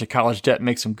dodge a bunch of college debt,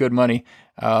 make some good money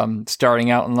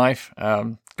starting out in life,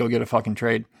 go get a fucking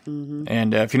trade. Mm-hmm.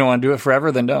 And if you don't want to do it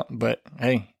forever, then don't. But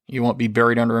hey, you won't be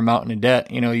buried under a mountain of debt.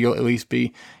 You know, you'll at least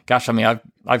be, gosh, I mean,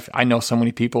 I know so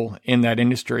many people in that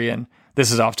industry, and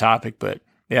this is off topic, but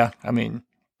yeah, I mean,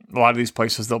 a lot of these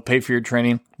places, they'll pay for your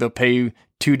training, they'll pay you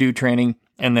to do training,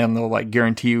 and then they'll like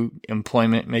guarantee you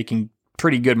employment, making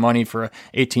pretty good money for a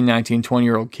 18, 19,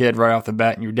 20-year-old kid right off the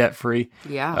bat, and you're debt free.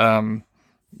 Yeah.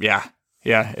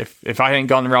 Yeah. If I hadn't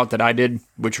gone the route that I did,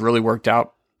 which really worked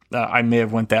out, I may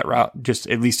have went that route, just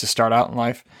at least to start out in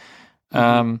life.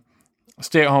 Mm-hmm.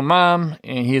 Stay-at-home mom,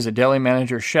 and he is a deli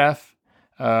manager, chef.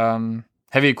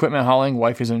 Heavy equipment hauling,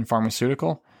 wife is in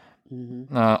pharmaceutical.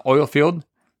 Mm-hmm. Oil field.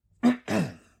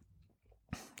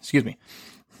 Excuse me.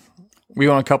 We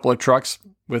own a couple of trucks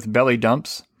with belly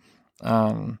dumps.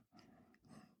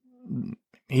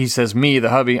 He says, me, the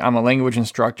hubby, I'm a language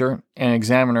instructor and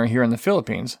examiner here in the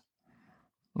Philippines.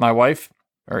 My wife,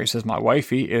 or he says my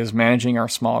wifey, is managing our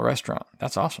small restaurant.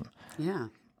 That's awesome. Yeah.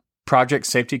 Project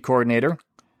safety coordinator.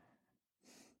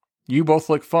 You both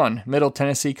look fun. Middle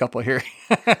Tennessee couple here.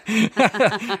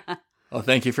 Well,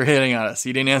 thank you for hitting on us.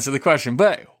 You didn't answer the question,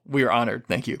 but we are honored.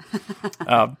 Thank you.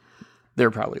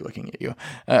 They're probably looking at you.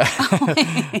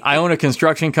 I own a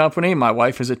construction company. My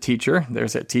wife is a teacher.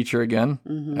 There's that teacher again.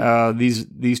 Mm-hmm.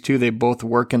 These two, they both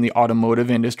work in the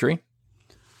automotive industry.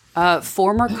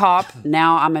 Former cop.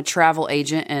 Now I'm a travel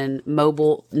agent and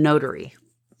mobile notary.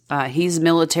 He's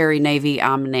military, Navy.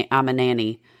 I'm a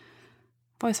nanny.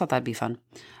 I always thought that'd be fun.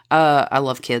 I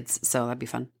love kids, so that'd be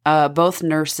fun. Both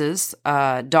nurses,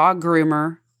 dog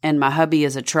groomer, and my hubby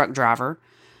is a truck driver.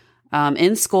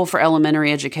 In school for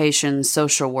elementary education,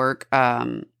 social work.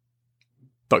 But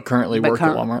currently work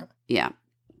at Walmart. Yeah.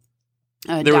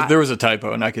 There was a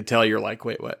typo, and I could tell you're like,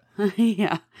 wait, what?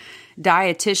 Yeah.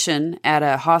 Dietitian at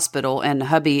a hospital, and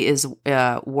hubby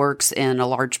works in a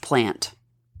large plant.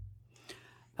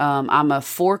 I'm a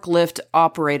forklift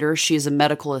operator. She's a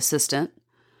medical assistant.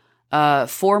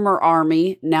 Former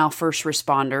Army, now first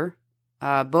responder.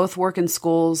 Both work in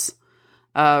schools.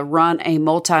 Run a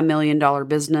multi-million-dollar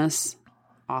business.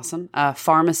 Awesome.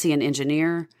 Pharmacy and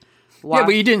engineer. Yeah,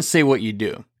 but you didn't say what you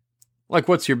do. Like,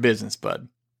 what's your business, bud?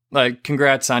 Like,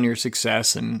 congrats on your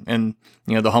success and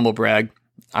the humble brag.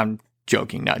 I'm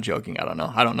joking, not joking. I don't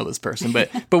know. I don't know this person, but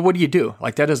what do you do?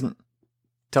 Like, that doesn't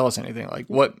tell us anything. Like,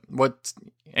 what?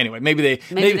 Anyway, maybe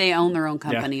they own their own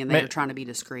company and they're trying to be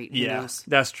discreet. Who knows?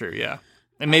 That's true. Yeah,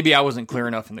 and maybe I wasn't clear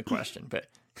enough in the question, but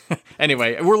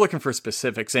anyway, we're looking for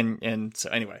specifics, and so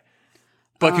anyway.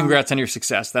 But congrats on your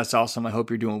success. That's awesome. I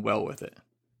hope you're doing well with it.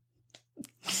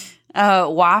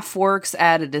 Wife works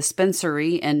at a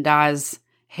dispensary and dyes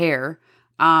hair.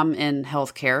 I'm in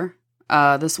healthcare.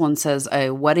 This one says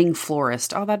a wedding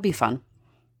florist. Oh, that'd be fun.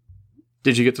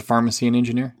 Did you get the pharmacy and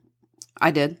engineer? I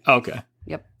did. Okay.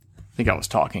 Yep. I think I was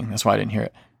talking. That's why I didn't hear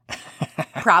it.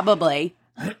 Probably.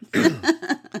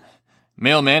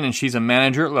 Mailman, and she's a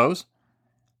manager at Lowe's.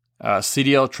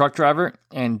 CDL truck driver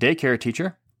and daycare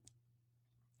teacher.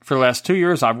 For the last 2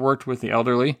 years, I've worked with the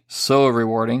elderly. So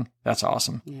rewarding. That's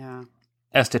awesome. Yeah.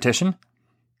 Esthetician.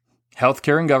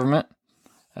 Healthcare and government.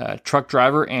 Truck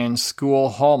driver and school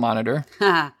hall monitor.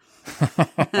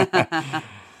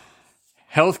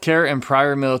 Healthcare and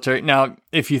prior military. Now,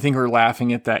 if you think we're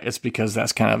laughing at that, it's because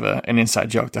that's kind of an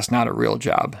inside joke. That's not a real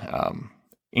job.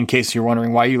 In case you're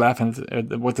wondering why you laughing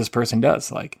at what this person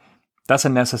does, like, that's a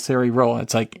necessary role.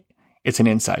 It's like, it's an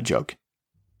inside joke.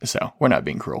 So we're not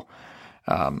being cruel.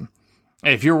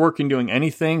 If you're working doing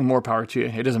anything, more power to you.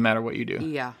 It doesn't matter what you do.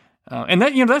 Yeah. And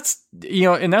that's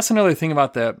another thing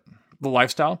about the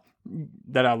lifestyle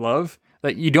that I love,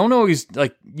 that you don't always,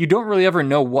 like, you don't really ever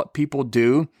know what people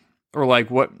do or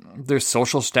like what their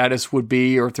social status would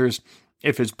be, or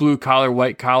if it's blue collar,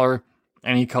 white collar,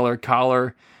 any color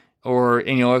collar, or,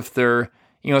 if they're,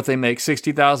 if they make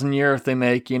 60,000 a year, if they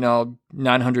make,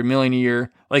 900 million a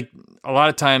year, like a lot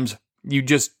of times you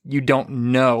don't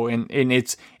know. And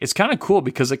it's kind of cool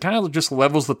because it kind of just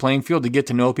levels the playing field to get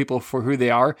to know people for who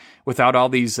they are without all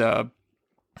these,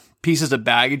 pieces of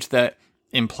baggage that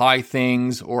imply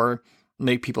things or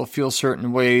make people feel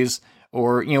certain ways,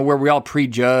 or, where we all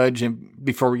prejudge and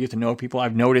before we get to know people.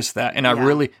 I've noticed that. And I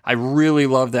really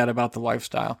love that about the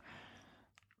lifestyle.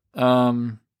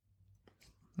 Healthcare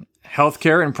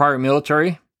and prior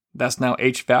military. That's now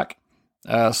HVAC.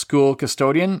 School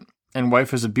custodian, and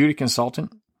wife is a beauty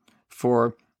consultant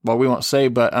for, well, we won't say,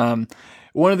 but,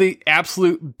 one of the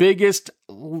absolute biggest,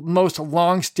 most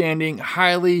long-standing,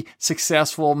 highly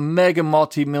successful, mega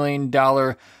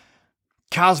multi-million-dollar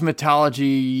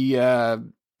cosmetology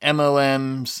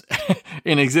MLMs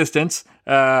in existence.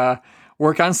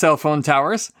 Work on cell phone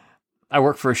towers. I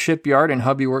work for a shipyard, and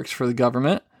hubby works for the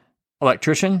government.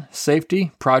 Electrician,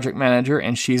 safety, project manager,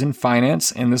 and she's in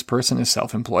finance, and this person is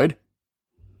self-employed.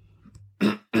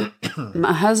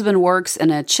 My husband works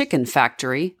in a chicken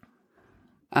factory.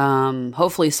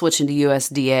 Hopefully switching to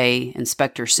USDA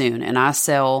inspector soon. And I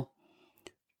sell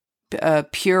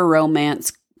pure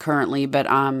romance currently, but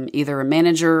I'm either a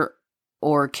manager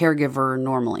or caregiver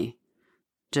normally.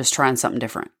 Just trying something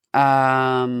different.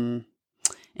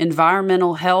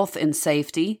 Environmental health and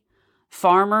safety.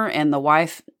 Farmer, and the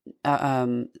wife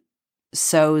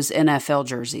sews NFL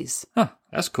jerseys. Huh,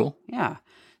 that's cool. Yeah.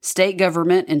 State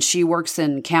government, and she works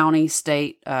in county,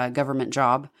 state government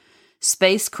job.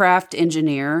 Spacecraft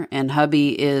engineer, and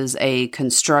hubby is a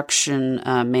construction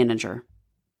manager.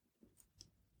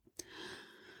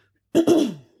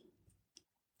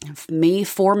 Me,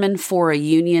 foreman for a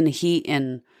union heat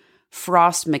and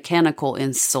frost mechanical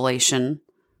installation,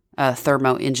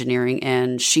 thermo engineering,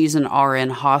 and she's an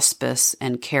RN hospice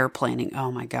and care planning.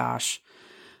 Oh my gosh.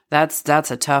 That's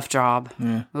a tough job.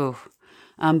 Yeah. Ooh.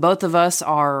 Both of us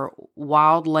are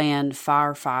wildland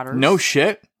firefighters. No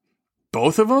shit.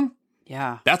 Both of them?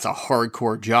 Yeah. That's a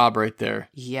hardcore job right there.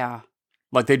 Yeah.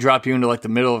 Like, they drop you into like the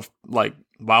middle of like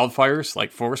wildfires,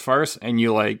 like forest fires, and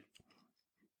you like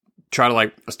try to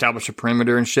like establish a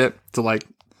perimeter and shit to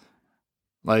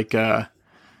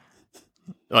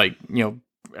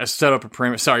set up a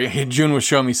perimeter. Sorry, June was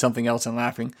showing me something else and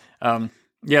laughing.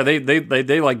 Yeah,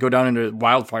 they like go down into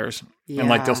wildfires, and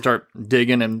like they'll start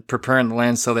digging and preparing the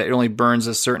land so that it only burns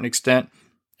a certain extent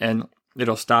and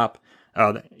it'll stop.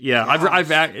 Yeah,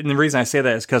 and the reason I say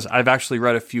that is because I've actually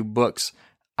read a few books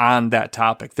on that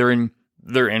topic. They're in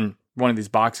one of these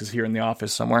boxes here in the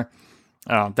office somewhere.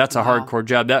 That's a hardcore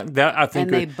job. That I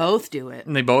think, and they both do it.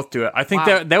 And they both do it. I think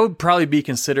that would probably be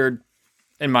considered,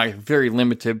 in my very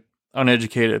limited,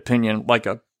 uneducated opinion,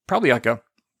 probably like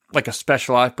a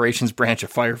special operations branch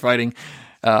of firefighting.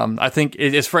 I think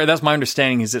that's my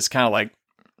understanding, is it's kind of like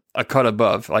a cut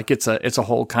above. Like it's a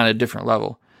whole kind of different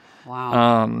level.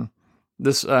 Wow.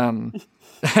 This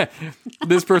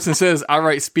This person says, I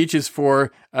write speeches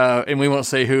for, and we won't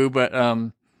say who, but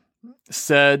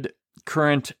said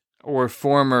current or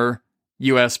former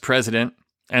U.S. president.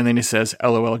 And then he says,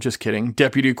 LOL, just kidding.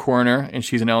 Deputy coroner, and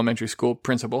she's an elementary school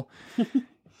principal.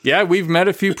 Yeah, we've met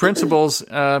a few principals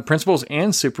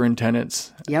and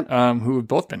superintendents. Yep. Who have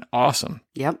both been awesome.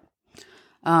 Yep.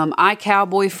 I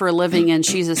cowboy for a living, and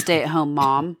she's a stay-at-home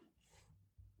mom.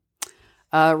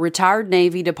 Retired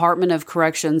Navy Department of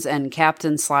Corrections and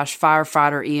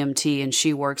captain/firefighter EMT, and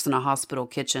she works in a hospital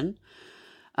kitchen.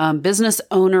 Business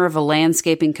owner of a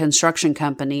landscaping construction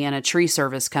company and a tree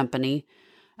service company.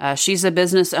 She's a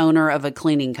business owner of a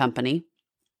cleaning company.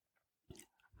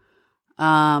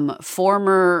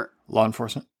 Former law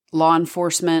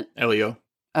enforcement. LEO.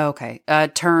 Okay.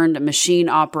 Turned machine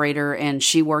operator, and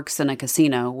she works in a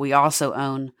casino. We also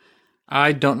own.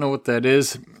 I don't know what that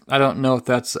is. I don't know if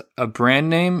that's a brand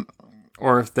name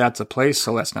or if that's a place,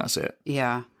 so let's not say it.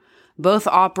 Yeah. Both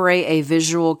operate a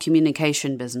visual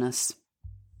communication business.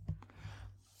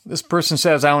 This person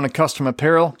says, I own a custom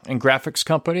apparel and graphics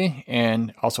company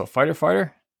and also a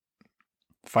firefighter,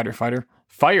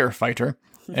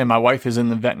 and my wife is in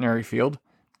the veterinary field.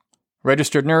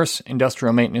 Registered nurse,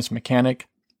 industrial maintenance mechanic.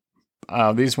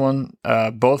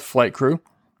 Both flight crew.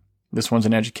 This one's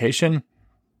in education.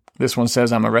 This one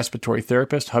says, I'm a respiratory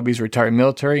therapist. Hubby's retired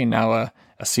military and now a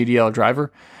CDL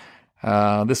driver.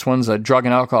 This one's a drug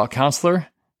and alcohol counselor,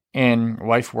 and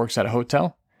wife works at a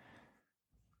hotel.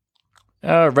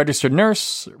 Registered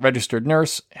nurse,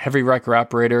 heavy wrecker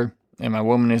operator, and my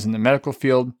woman is in the medical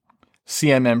field.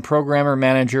 CMM programmer,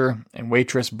 manager, and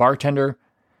waitress, bartender.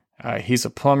 He's a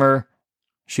plumber.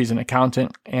 She's an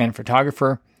accountant and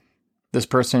photographer. This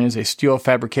person is a steel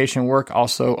fabrication work,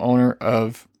 also owner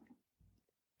of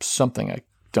something. I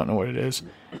don't know what it is.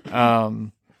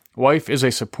 Wife is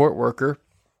a support worker,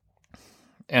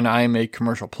 and I am a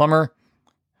commercial plumber.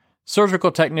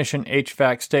 Surgical technician,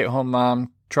 HVAC, stay-at-home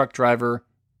mom, truck driver,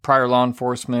 prior law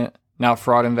enforcement, now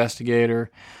fraud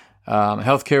investigator,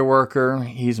 healthcare worker.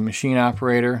 He's a machine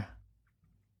operator.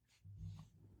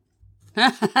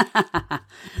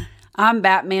 I'm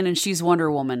Batman and she's Wonder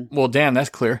Woman. Well, damn, that's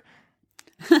clear.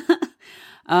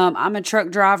 I'm a truck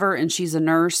driver and she's a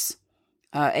nurse.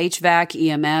 HVAC,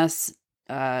 EMS.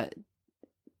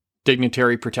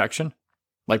 Dignitary protection,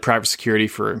 like private security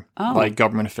for like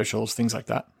government officials, things like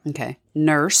that. Okay.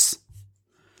 Nurse.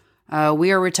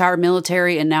 We are retired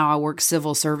military, and now I work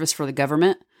civil service for the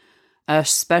government.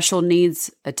 Special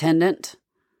needs attendant,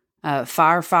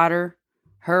 firefighter.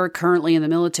 Her currently in the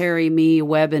military. Me,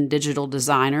 web and digital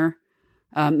designer.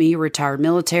 Me, retired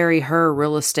military. Her,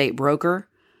 real estate broker.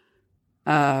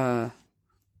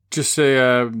 Just say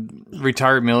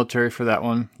retired military for that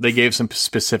one. They gave some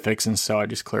specifics, and so I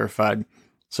just clarified.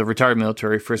 So retired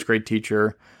military, first grade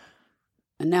teacher.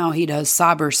 And now he does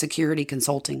cybersecurity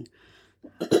consulting.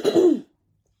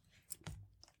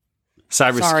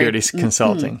 Cybersecurity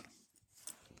consulting.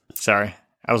 Sorry,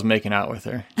 I was making out with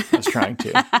her. I was trying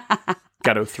to.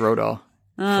 Got to throat all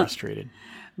frustrated.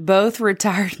 Both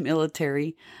retired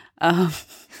military.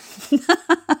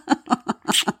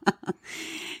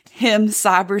 Him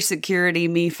cybersecurity,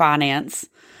 me finance.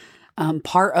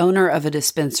 Part owner of a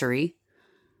dispensary.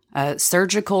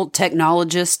 Surgical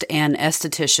technologist and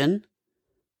esthetician.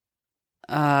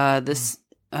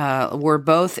 We're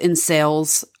both in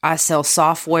sales. I sell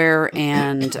software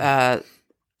and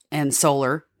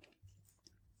solar.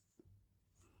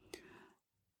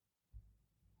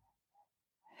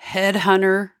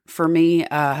 Headhunter for me.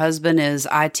 Husband is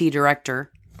IT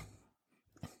director.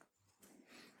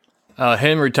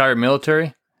 Him retired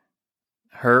military.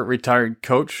 Her retired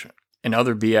coach and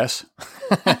other BS.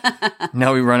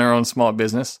 Now we run our own small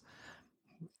business.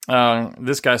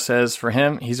 This guy says for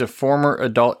him, he's a former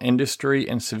adult industry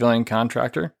and civilian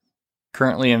contractor,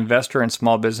 currently investor and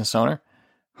small business owner.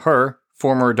 Her,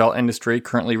 former adult industry,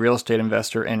 currently real estate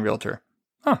investor and realtor.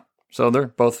 So they're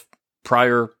both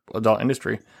prior adult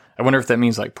industry. I wonder if that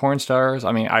means like porn stars.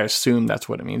 I mean, I assume that's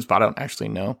what it means, but I don't actually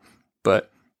know. But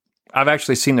I've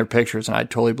actually seen their pictures, and I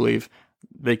totally believe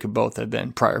they could both have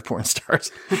been prior porn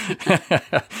stars.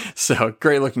 So,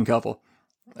 great looking couple.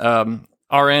 RN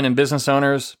and business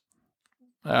owners,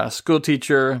 school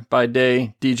teacher by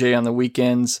day, DJ on the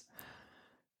weekends.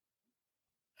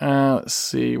 Let's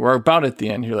see. We're about at the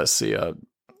end here. Let's see.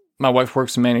 My wife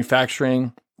works in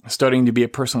manufacturing, studying to be a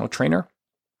personal trainer.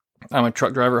 I'm a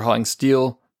truck driver hauling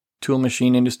steel, tool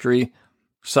machine industry.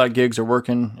 Side gigs are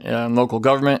working in local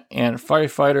government and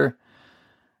firefighter.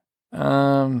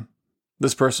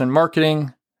 This person,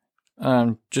 marketing.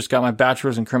 Just got my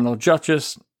bachelor's in criminal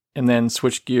justice and then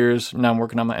switched gears. Now I'm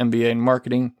working on my MBA in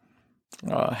marketing.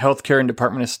 healthcare and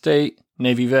Department of State,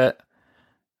 Navy vet,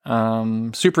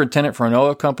 superintendent for an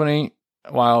oil company,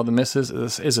 while the missus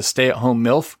is a stay-at-home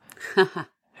MILF.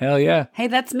 Hell yeah. Hey,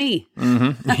 that's me.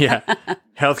 Mm-hmm. Yeah.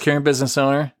 Healthcare and business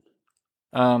owner.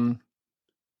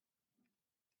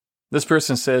 This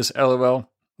person says, LOL,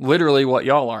 literally what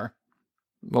y'all are.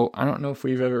 Well, I don't know if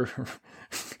we've ever...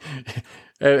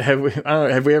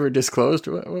 have we ever disclosed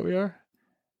what we are?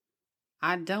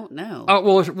 I don't know.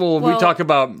 Oh, well, we talk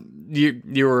about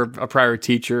you were a prior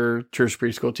teacher, church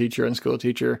preschool teacher, and school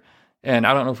teacher, and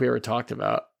I don't know if we ever talked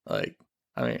about, like,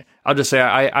 I mean, I'll just say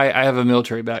I have a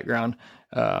military background,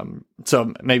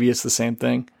 so maybe it's the same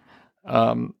thing.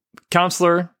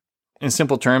 Counselor, in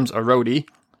simple terms, a roadie,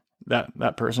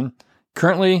 that person.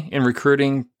 Currently in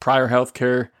recruiting, prior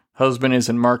healthcare. Husband is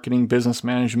in marketing, business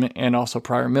management, and also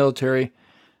prior military.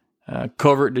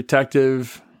 Covert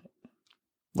detective.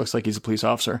 Looks like he's a police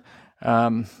officer.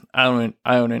 I own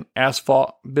an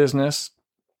asphalt business,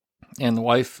 and the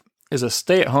wife is a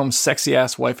stay-at-home,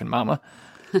 sexy-ass wife and mama.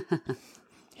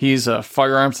 He's a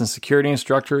firearms and security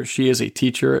instructor. She is a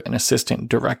teacher and assistant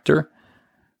director.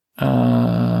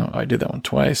 I did that one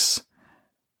twice.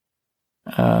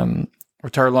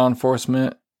 Retired law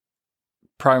enforcement,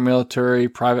 prior military,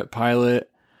 private pilot,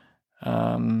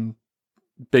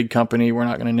 big company we're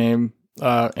not going to name,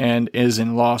 and is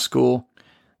in law school.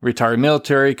 Retired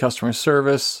military, customer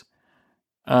service.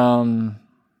 Fireman,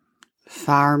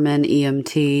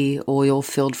 EMT, oil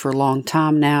field for a long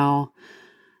time now.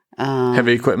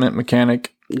 Heavy equipment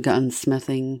mechanic.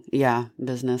 Gunsmithing,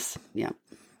 business,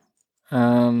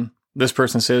 This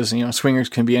person says, swingers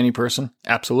can be any person.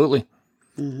 Absolutely.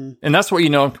 Mm-hmm. And that's what you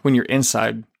know when you're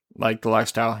inside, like, the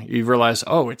lifestyle. You realize,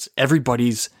 it's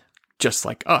everybody's just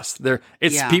like us.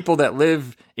 It's people that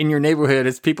live in your neighborhood.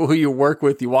 It's people who you work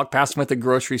with. You walk past them at the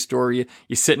grocery store. You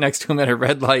sit next to them at a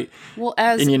red light. Well,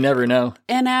 and you never know.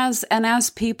 And as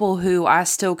people who I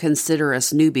still consider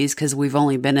us newbies, because we've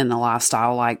only been in the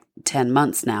lifestyle like 10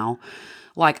 months now,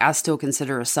 like, I still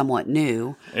consider us somewhat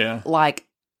new. Yeah. Like,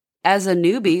 as a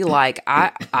newbie, like,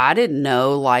 I didn't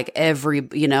know, like,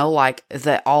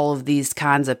 that all of these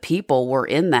kinds of people were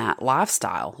in that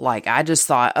lifestyle. Like, I just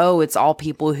thought, it's all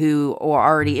people who are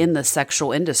already in the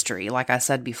sexual industry, like I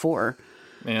said before.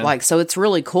 Yeah. Like, so it's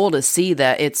really cool to see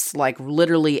that it's, like,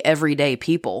 literally everyday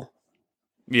people.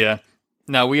 Yeah.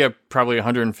 Now, we have probably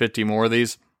 150 more of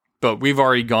these, but we've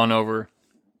already gone over,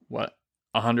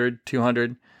 100,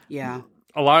 200? Yeah.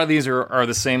 A lot of these are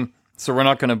the same. So we're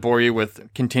not going to bore you with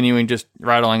continuing just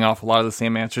rattling off a lot of the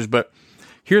same answers. But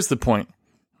here's the point.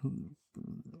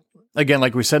 Again,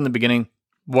 like we said in the beginning,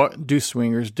 what do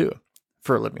swingers do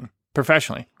for a living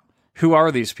professionally? Who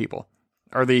are these people?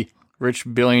 Are they rich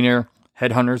billionaire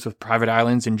headhunters with private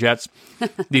islands and jets?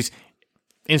 These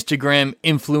Instagram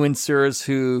influencers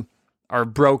who are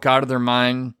broke out of their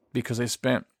mind because they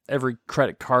spent every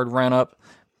credit card ran up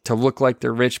to look like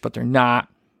they're rich, but they're not.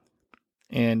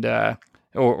 And,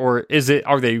 or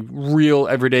are they real,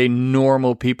 everyday,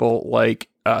 normal people like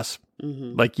us,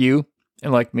 like you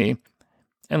and like me,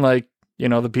 and like,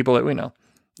 the people that we know?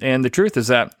 And the truth is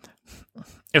that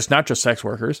it's not just sex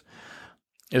workers.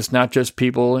 It's not just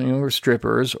people, who are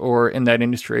strippers or in that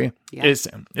industry. Yeah.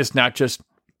 It's not just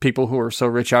people who are so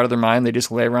rich out of their mind, they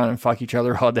just lay around and fuck each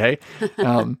other all day.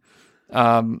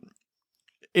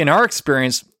 In our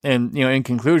experience, and, in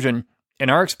conclusion, in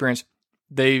our experience,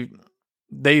 they've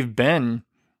been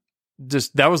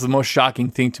just, that was the most shocking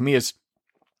thing to me is,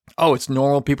 it's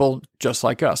normal people just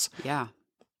like us. Yeah.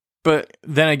 But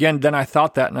then again, I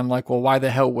thought that and I'm like, well, why the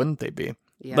hell wouldn't they be?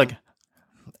 Yeah. Like,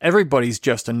 everybody's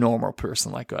just a normal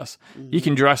person like us. Mm-hmm. You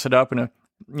can dress it up in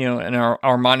in our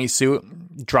Armani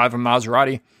suit, drive a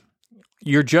Maserati.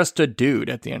 You're just a dude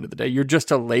at the end of the day. You're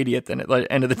just a lady at the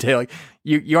end of the day. Like,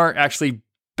 you aren't actually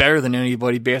better than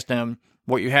anybody based on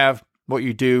what you have, what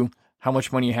you do, how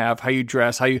much money you have, how you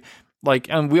dress, how you, like,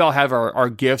 and we all have our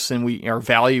gifts and our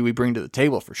value we bring to the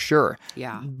table for sure.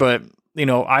 Yeah. But,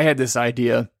 I had this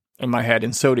idea in my head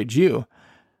and so did you.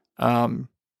 But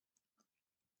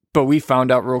we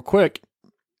found out real quick,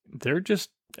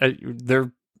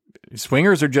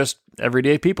 swingers are just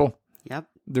everyday people. Yep.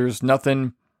 There's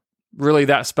nothing really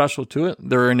that special to it.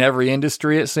 They're in every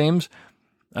industry, it seems.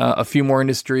 A few more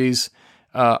industries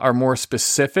are more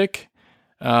specific.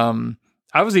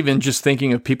 I was even just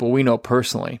thinking of people we know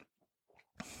personally.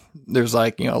 There's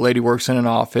a lady works in an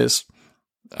office,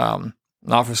 an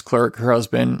office clerk. Her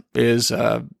husband is,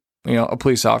 a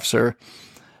police officer.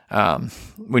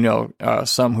 We know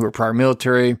some who are prior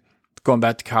military, going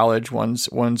back to college. One's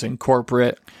in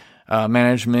corporate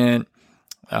management.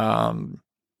 So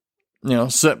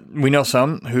we know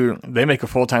some who they make a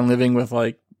full-time living with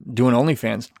like doing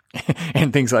OnlyFans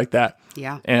and things like that.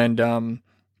 Yeah. And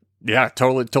yeah,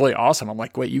 totally awesome. I'm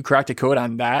like, wait, you cracked a code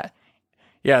on that?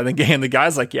 Yeah. The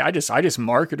guy's like, yeah, I just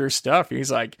market her stuff.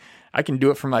 He's like, I can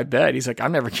do it from my bed. He's like,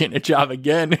 I'm never getting a job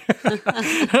again.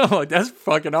 I'm like, that's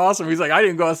fucking awesome. He's like, I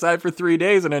didn't go outside for 3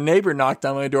 days, and a neighbor knocked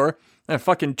on my door, and a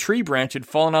fucking tree branch had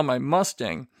fallen on my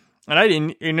Mustang.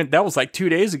 And that was like 2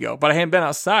 days ago, but I hadn't been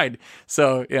outside.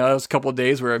 So, you know, it was a couple of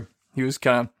days where he was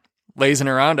kind of lazing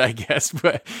around, I guess.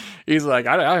 But he's like,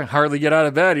 I hardly get out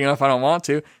of bed, you know, if I don't want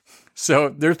to. So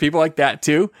there's people like that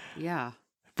too. Yeah.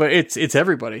 But it's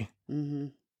everybody. Mm-hmm.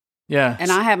 Yeah.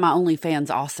 And I have my OnlyFans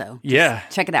also. Yeah.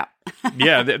 Check it out.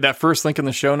 Yeah. That first link in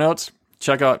the show notes,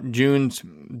 check out June's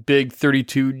big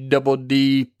 32 double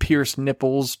D pierced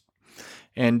nipples.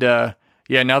 And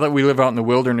yeah, now that we live out in the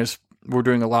wilderness, we're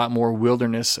doing a lot more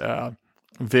wilderness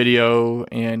video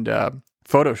and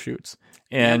photo shoots.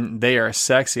 And they are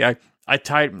sexy.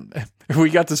 We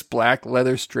got this black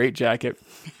leather straitjacket.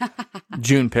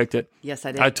 June picked it. Yes,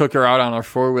 I did. I took her out on our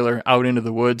 4-wheeler out into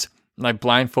the woods, and I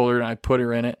blindfolded her and I put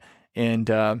her in it.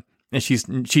 And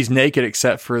she's naked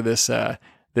except for this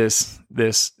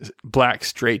black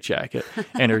straitjacket,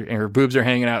 and her boobs are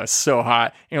hanging out. It's so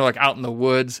hot. You know, like out in the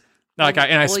woods.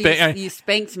 You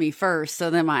spanked me first, so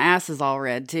then my ass is all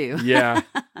red too. Yeah,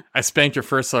 I spanked her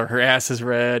first, so her ass is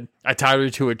red. I tied her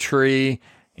to a tree,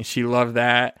 and she loved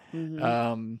that.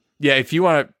 Mm-hmm. Yeah, if you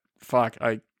want to,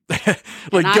 I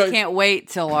can't wait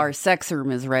till our sex room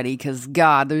is ready, because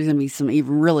God, there's gonna be some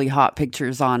even really hot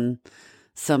pictures on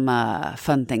some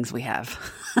fun things we have.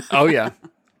 Oh yeah,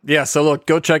 yeah. So look,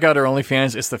 go check out our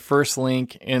OnlyFans. It's the first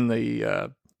link in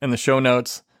the show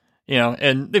notes. You know,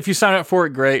 and if you sign up for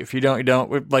it, great. If you don't, you don't.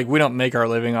 We don't make our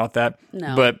living off that.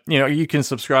 No. But, you know, you can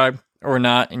subscribe or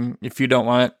not. And if you don't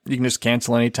want it, you can just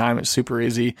cancel anytime. It's super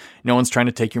easy. No one's trying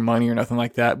to take your money or nothing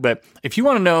like that. But if you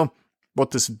want to know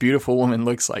what this beautiful woman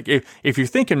looks like, if you're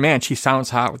thinking, man, she sounds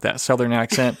hot with that Southern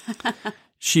accent,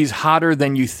 she's hotter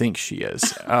than you think she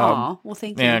is. Aw, well,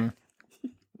 thank you. And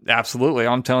absolutely,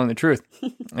 I'm telling the truth.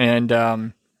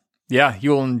 And, yeah,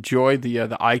 you'll enjoy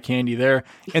the eye candy there.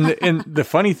 And the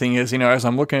funny thing is, you know, as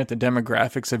I'm looking at the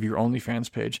demographics of your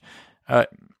OnlyFans page,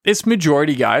 it's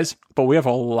majority guys, but we have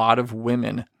a lot of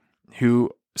women who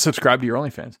subscribe to your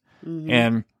OnlyFans. Mm-hmm.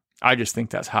 And I just think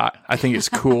that's hot. I think it's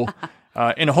cool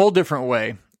in a whole different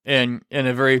way, and in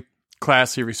a very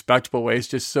classy, respectable way. It's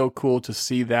just so cool to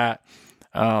see that.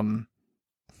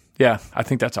 Yeah, I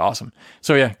think that's awesome.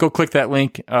 So yeah, go click that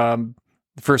link. The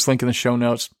first link in the show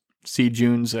notes. See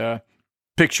June's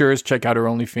pictures, check out her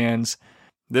OnlyFans.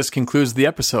 This concludes the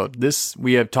episode.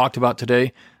 We have talked about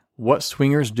today what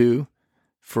swingers do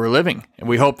for a living, and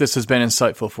we hope this has been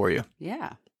insightful for you.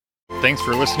 Yeah. Thanks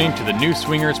for listening to the New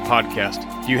Swingers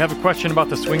Podcast. Do you have a question about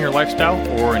the swinger lifestyle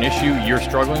or an issue you're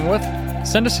struggling with?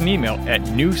 Send us an email at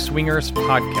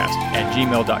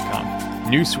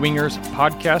newswingerspodcast@gmail.com.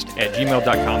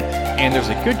 newswingerspodcast@gmail.com. And there's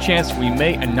a good chance we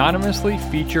may anonymously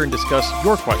feature and discuss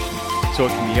your question, so it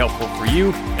can be helpful for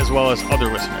you as well as other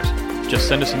listeners. Just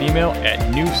send us an email at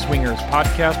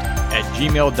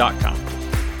newswingerspodcast@gmail.com.